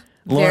foam.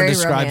 Lauren Very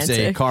describes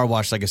romantic. a car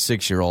wash like a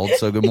 6-year-old,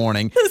 so good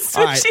morning. Swishy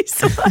All right.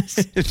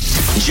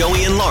 swashy.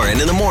 Joey and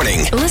Lauren in the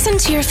morning. Listen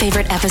to your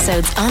favorite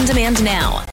episodes on demand now